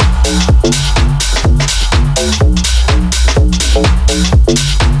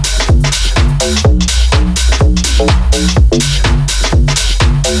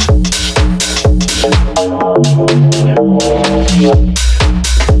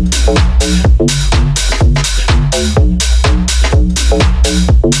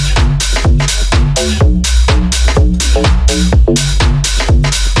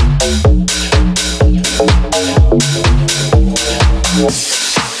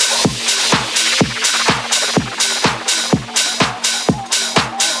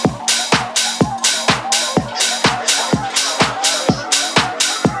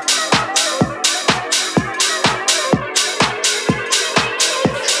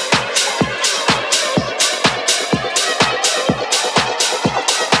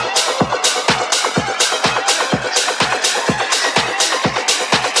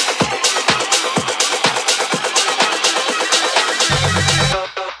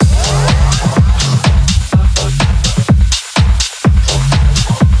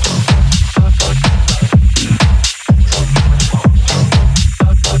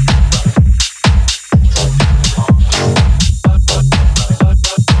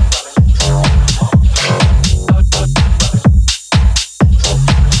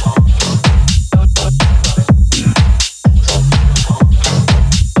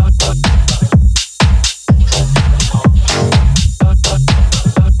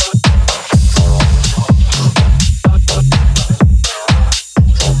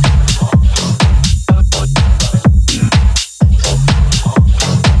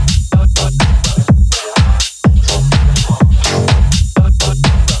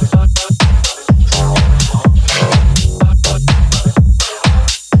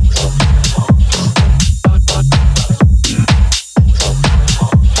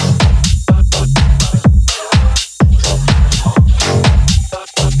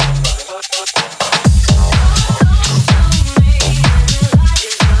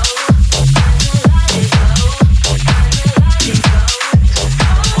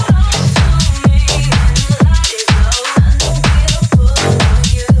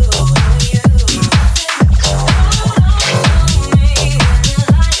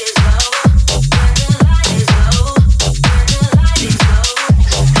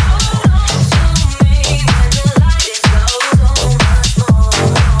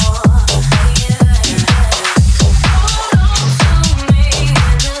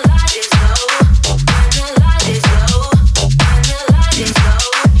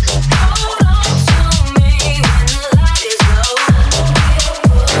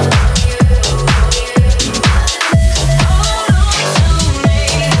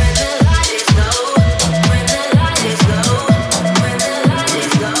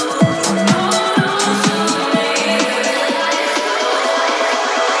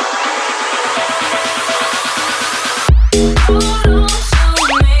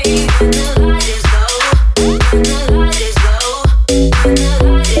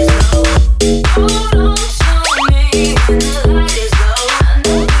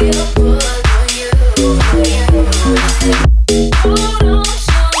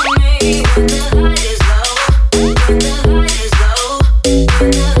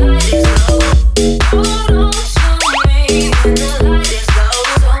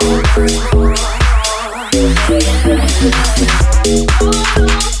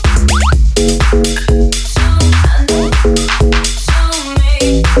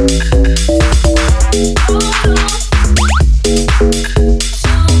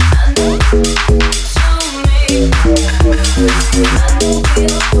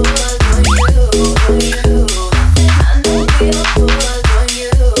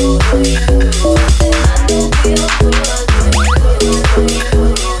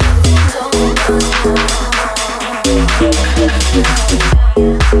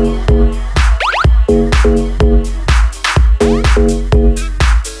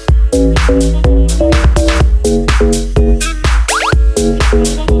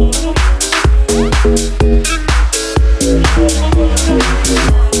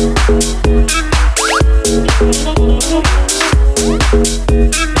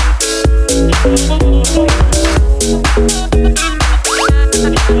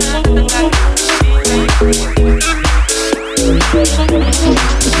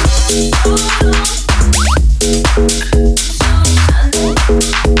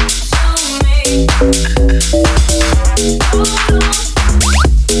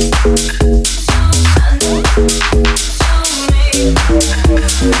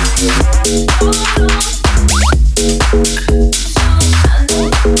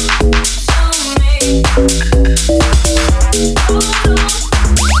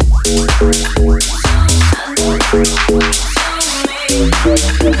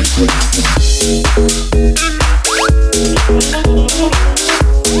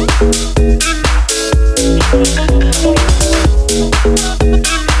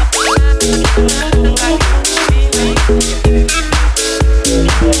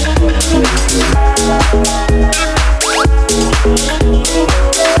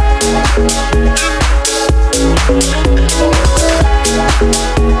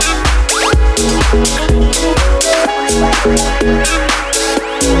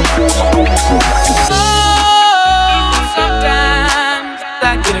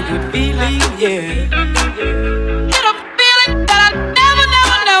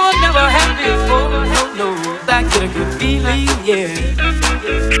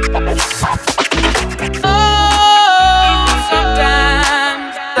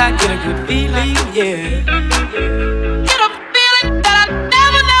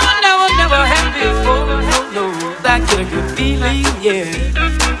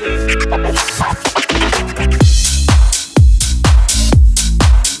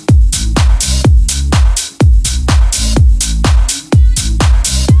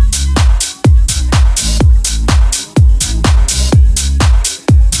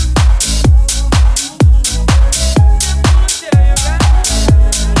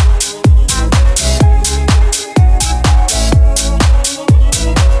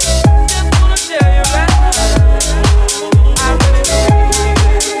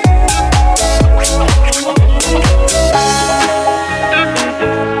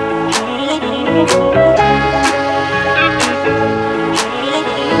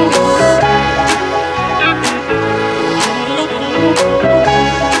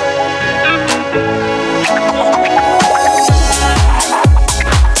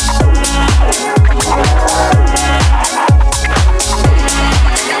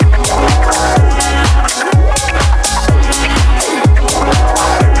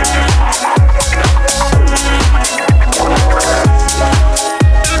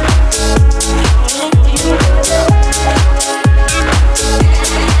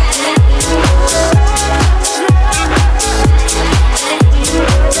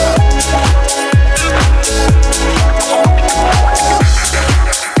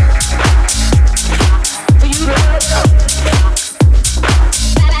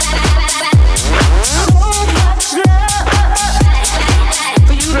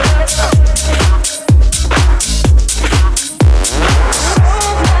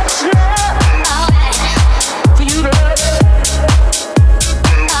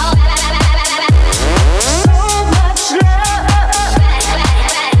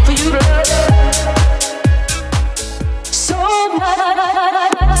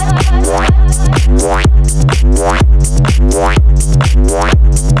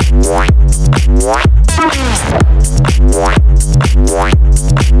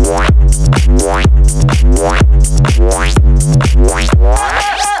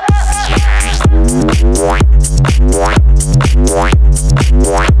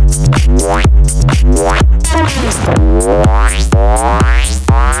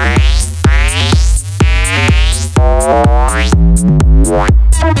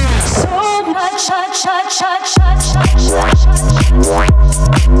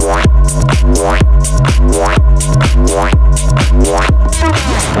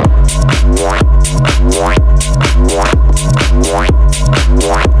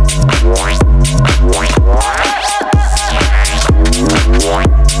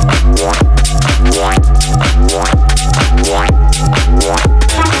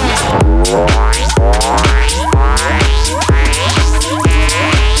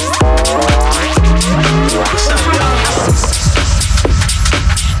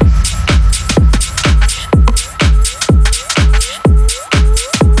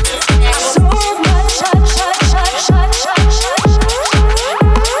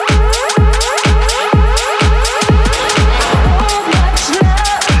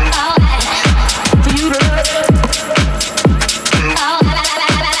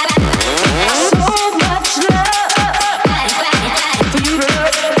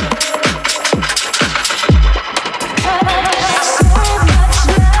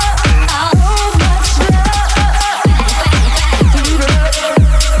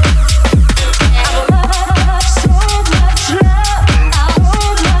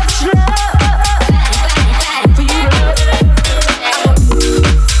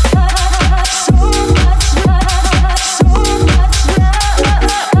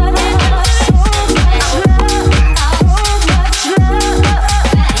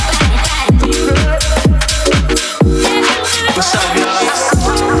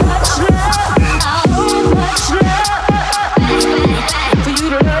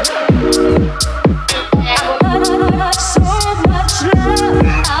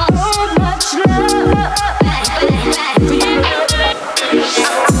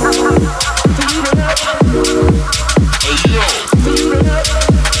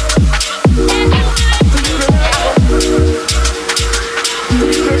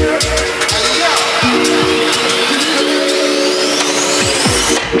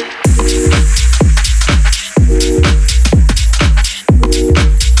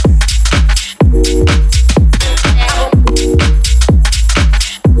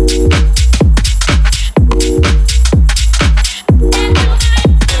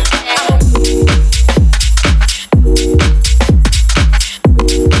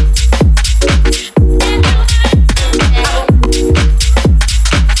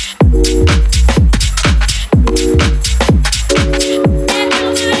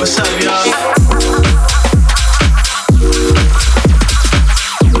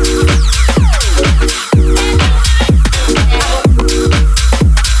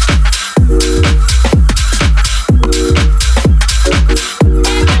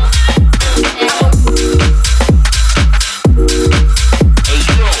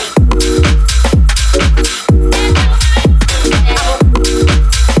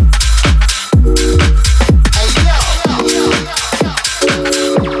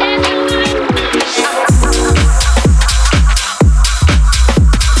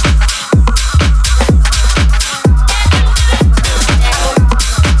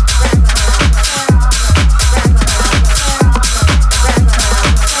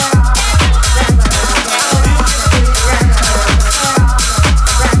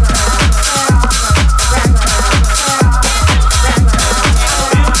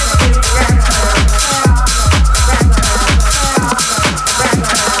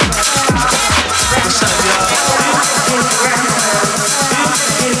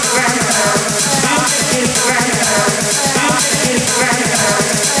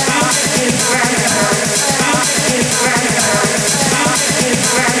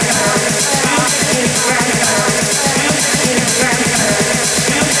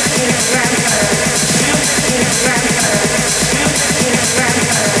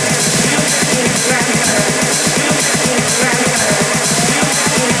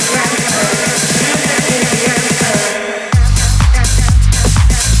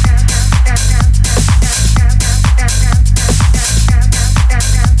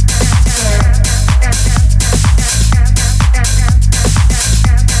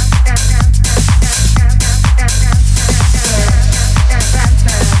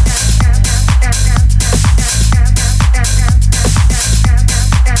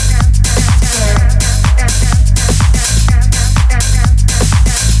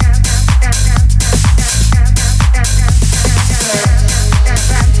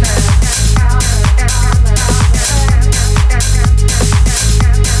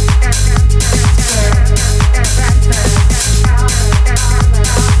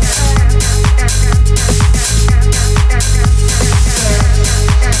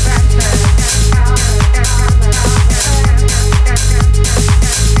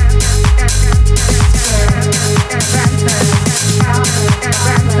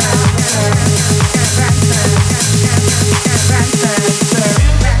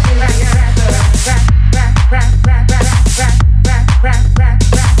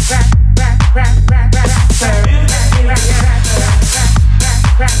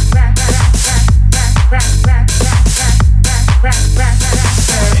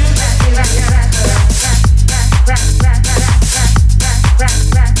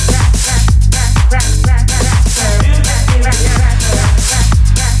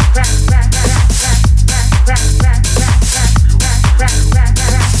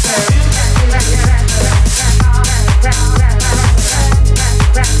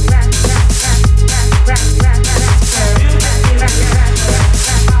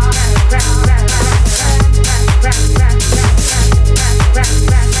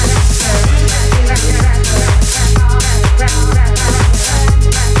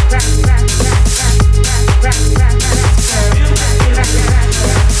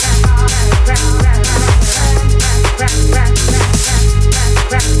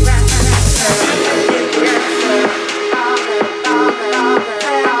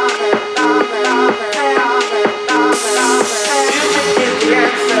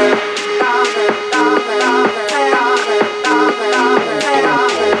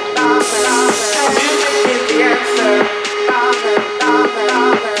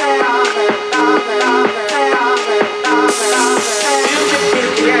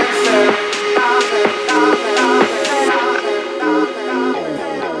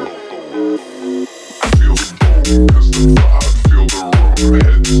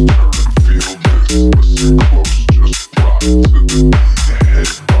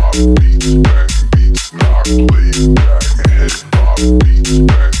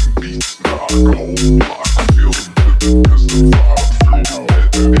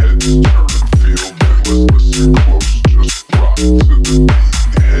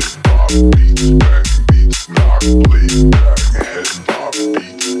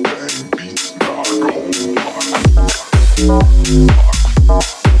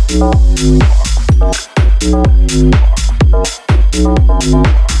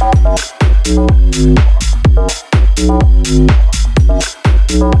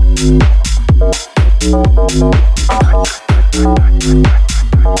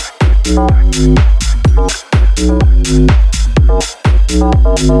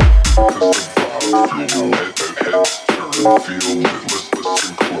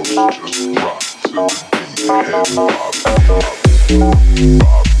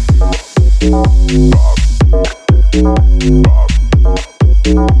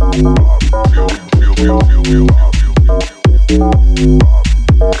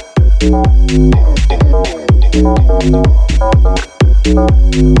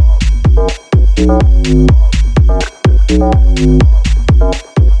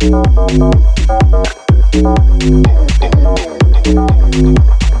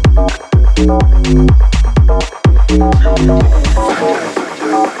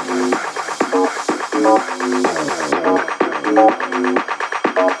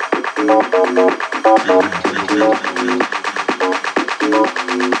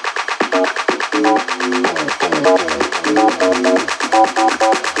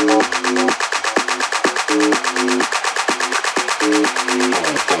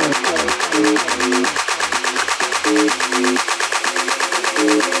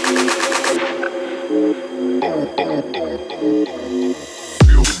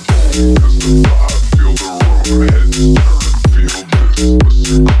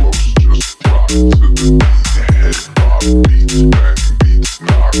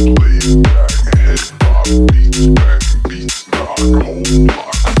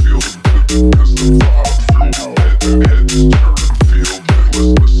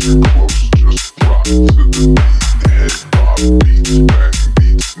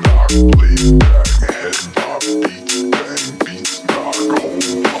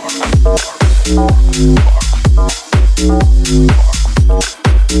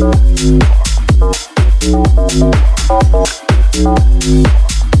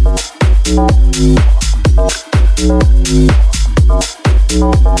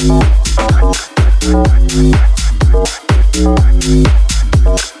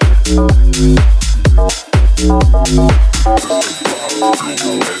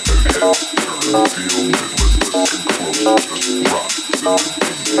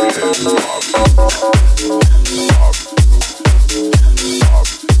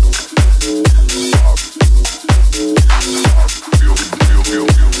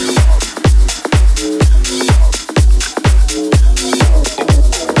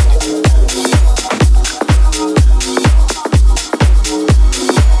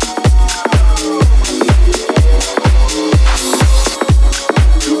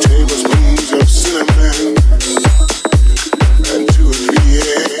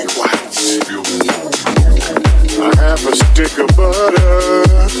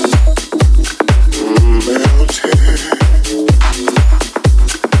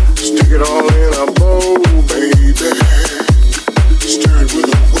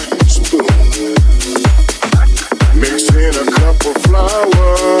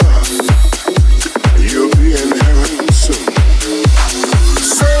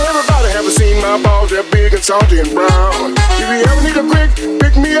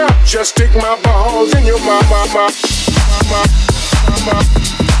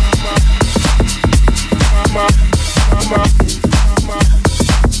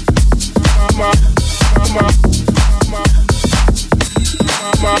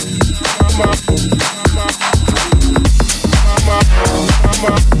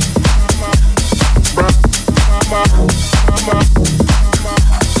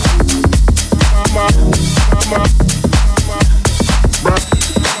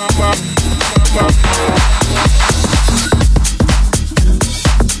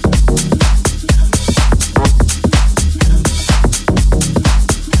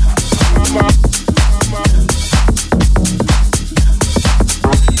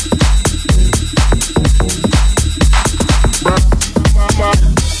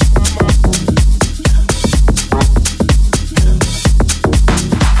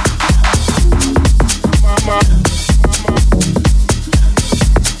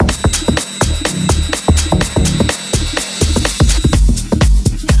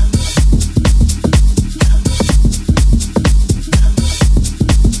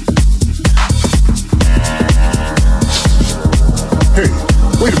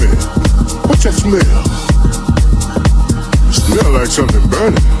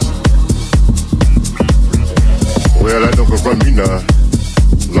 early. Well, that don't confront me now.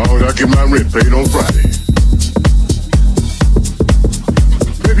 As long as I get my rent paid on Friday.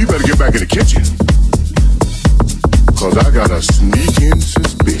 Baby, you better get back in the kitchen. Cause I got a sneaking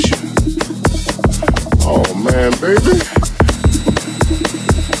suspicion. Oh man, baby.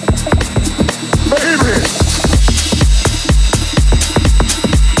 Baby!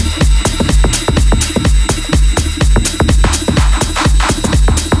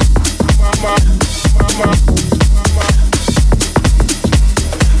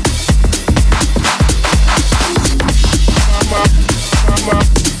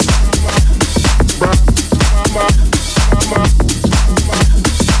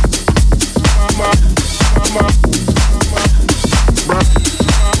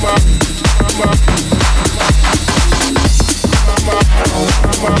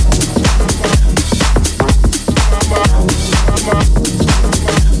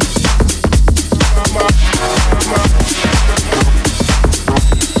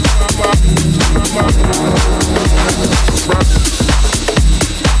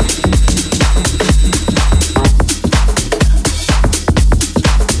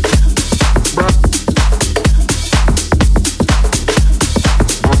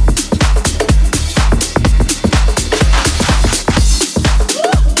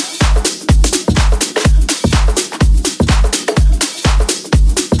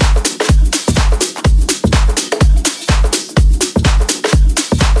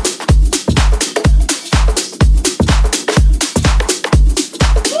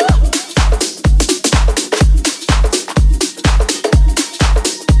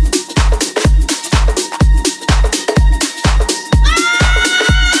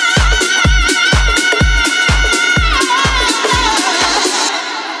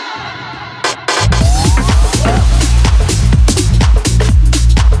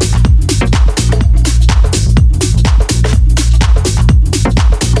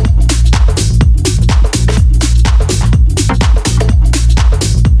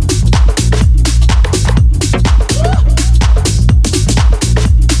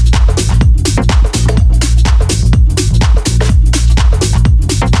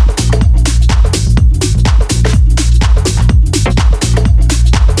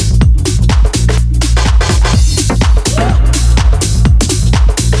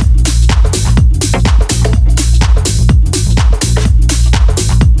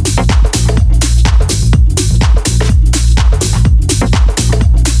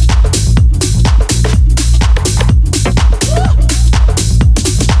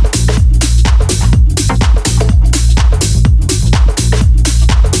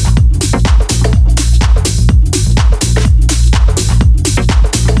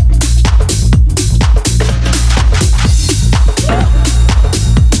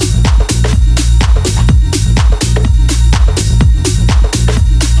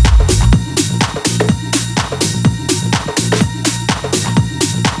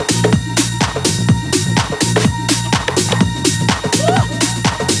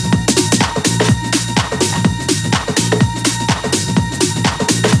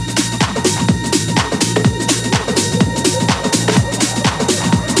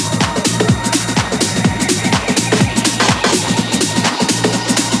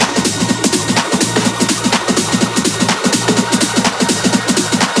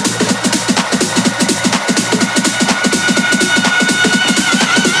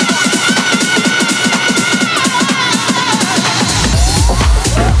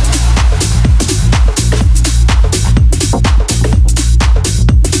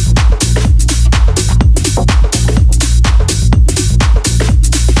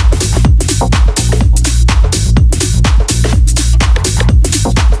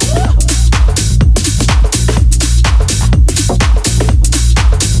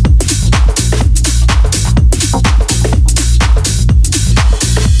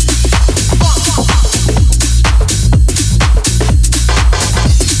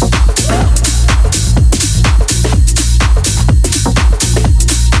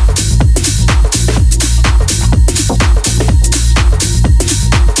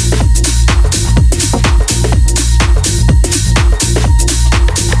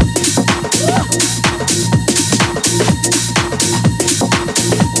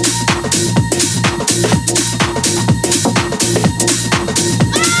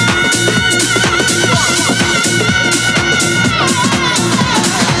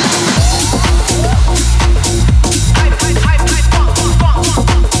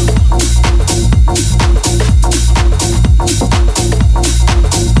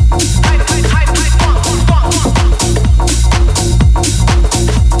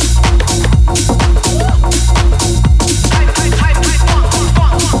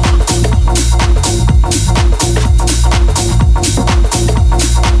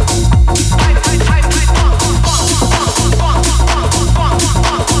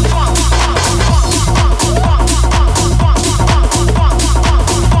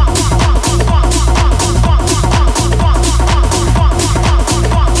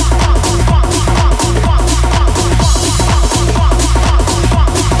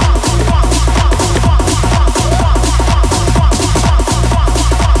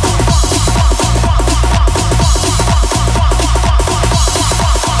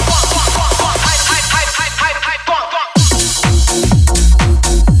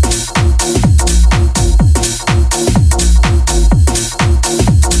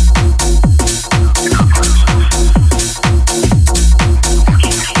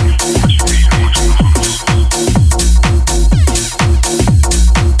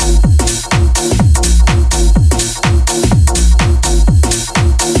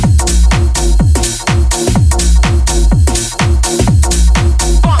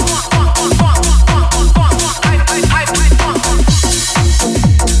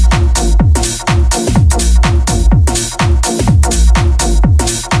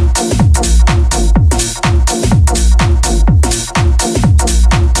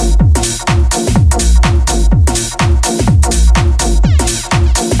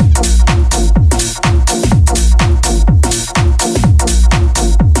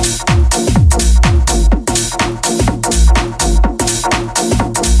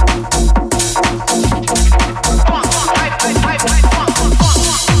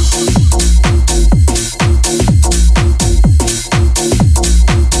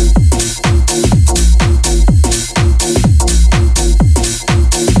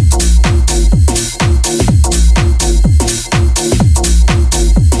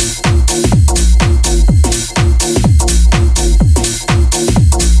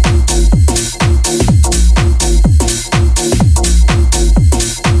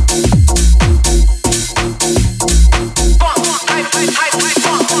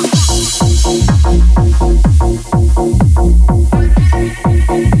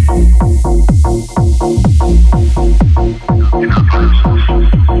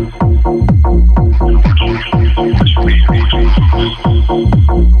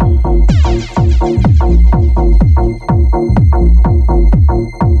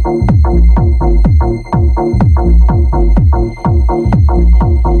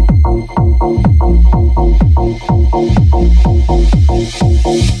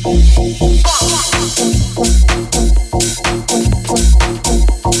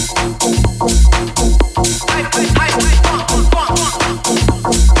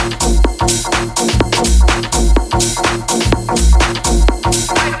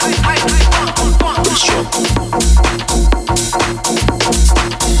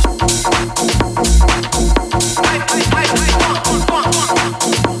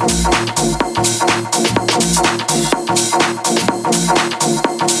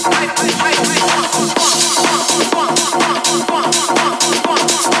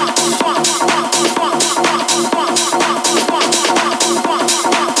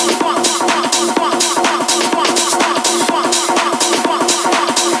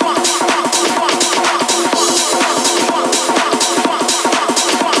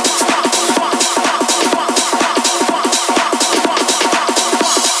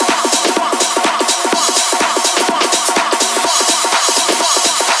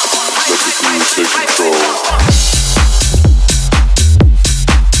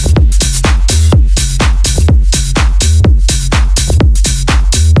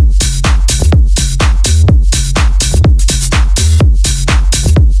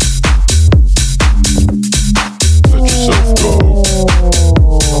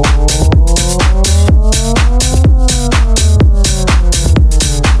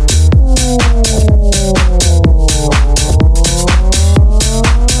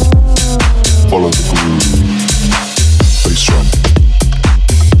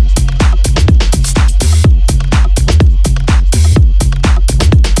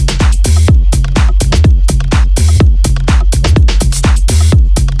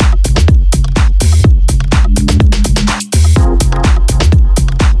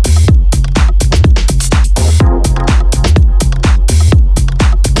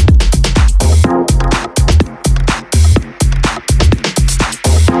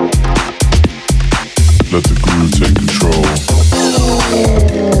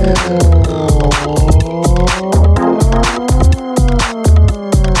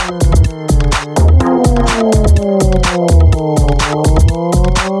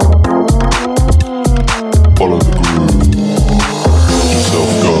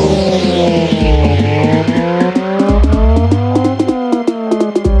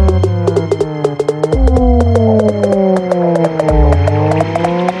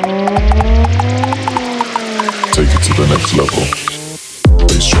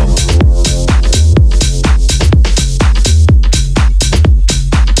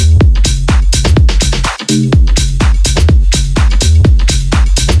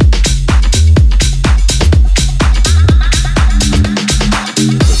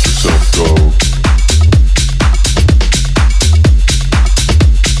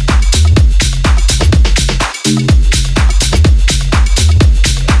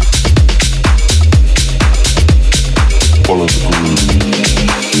 Follow the groove.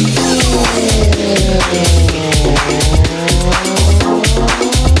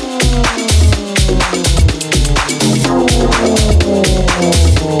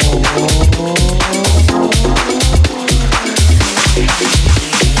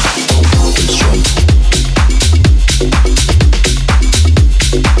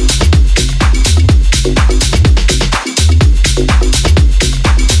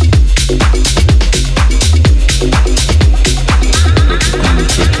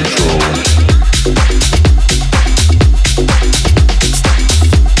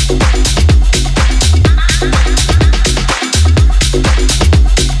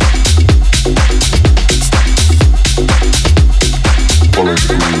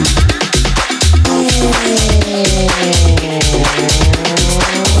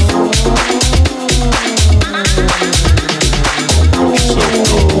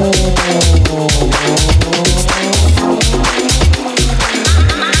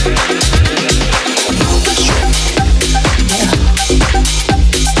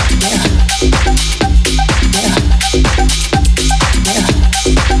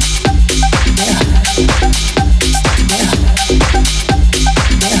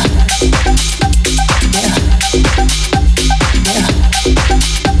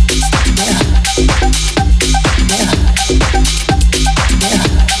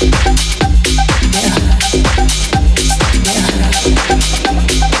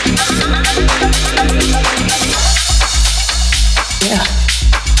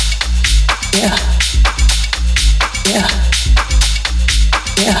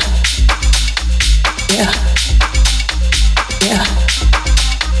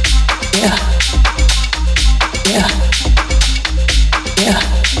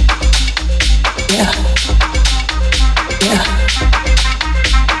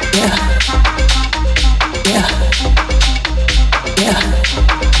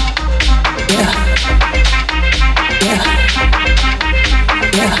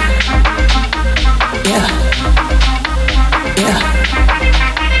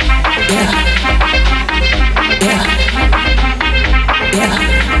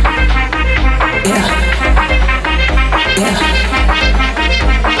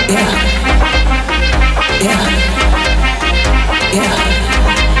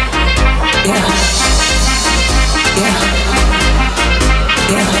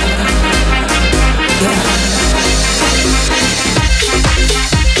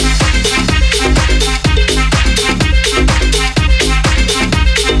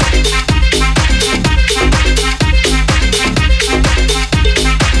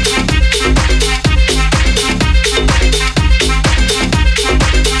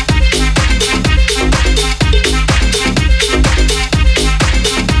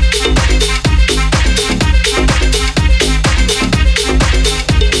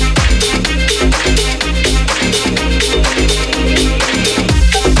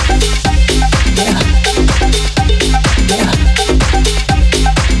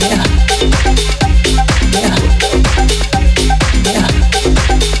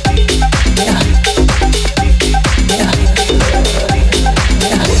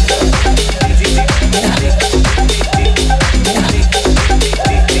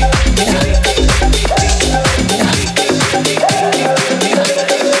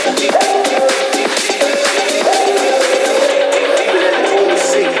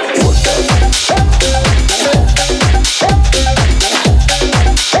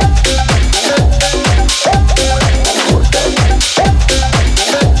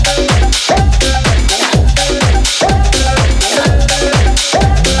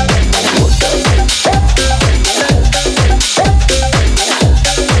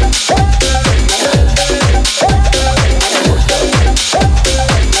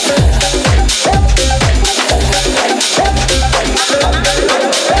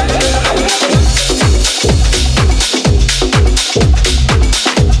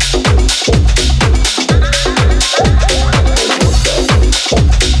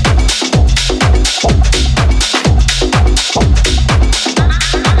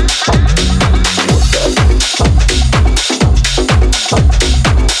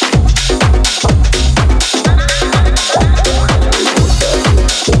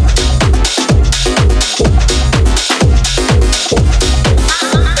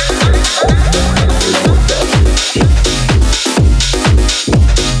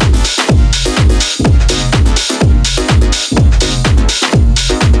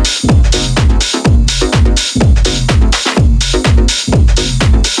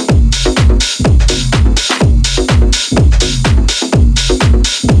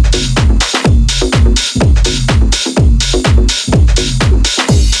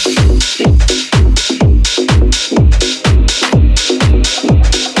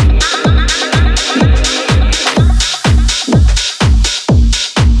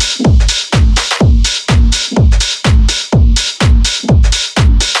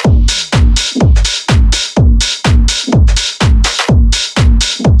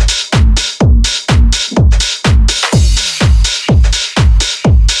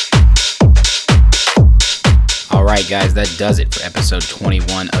 Alright guys, that does it for episode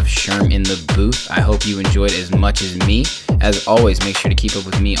 21 of Sherm in the Booth. I hope you enjoyed as much as me. As always, make sure to keep up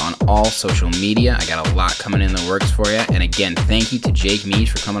with me on all social media. I got a lot coming in the works for you. And again, thank you to Jake Mij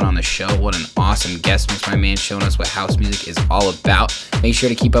for coming on the show. What an awesome guest mix, my man, showing us what house music is all about. Make sure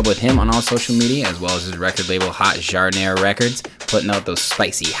to keep up with him on all social media, as well as his record label, Hot Jardinier Records, putting out those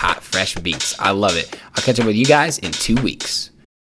spicy, hot, fresh beats. I love it. I'll catch up with you guys in 2 weeks.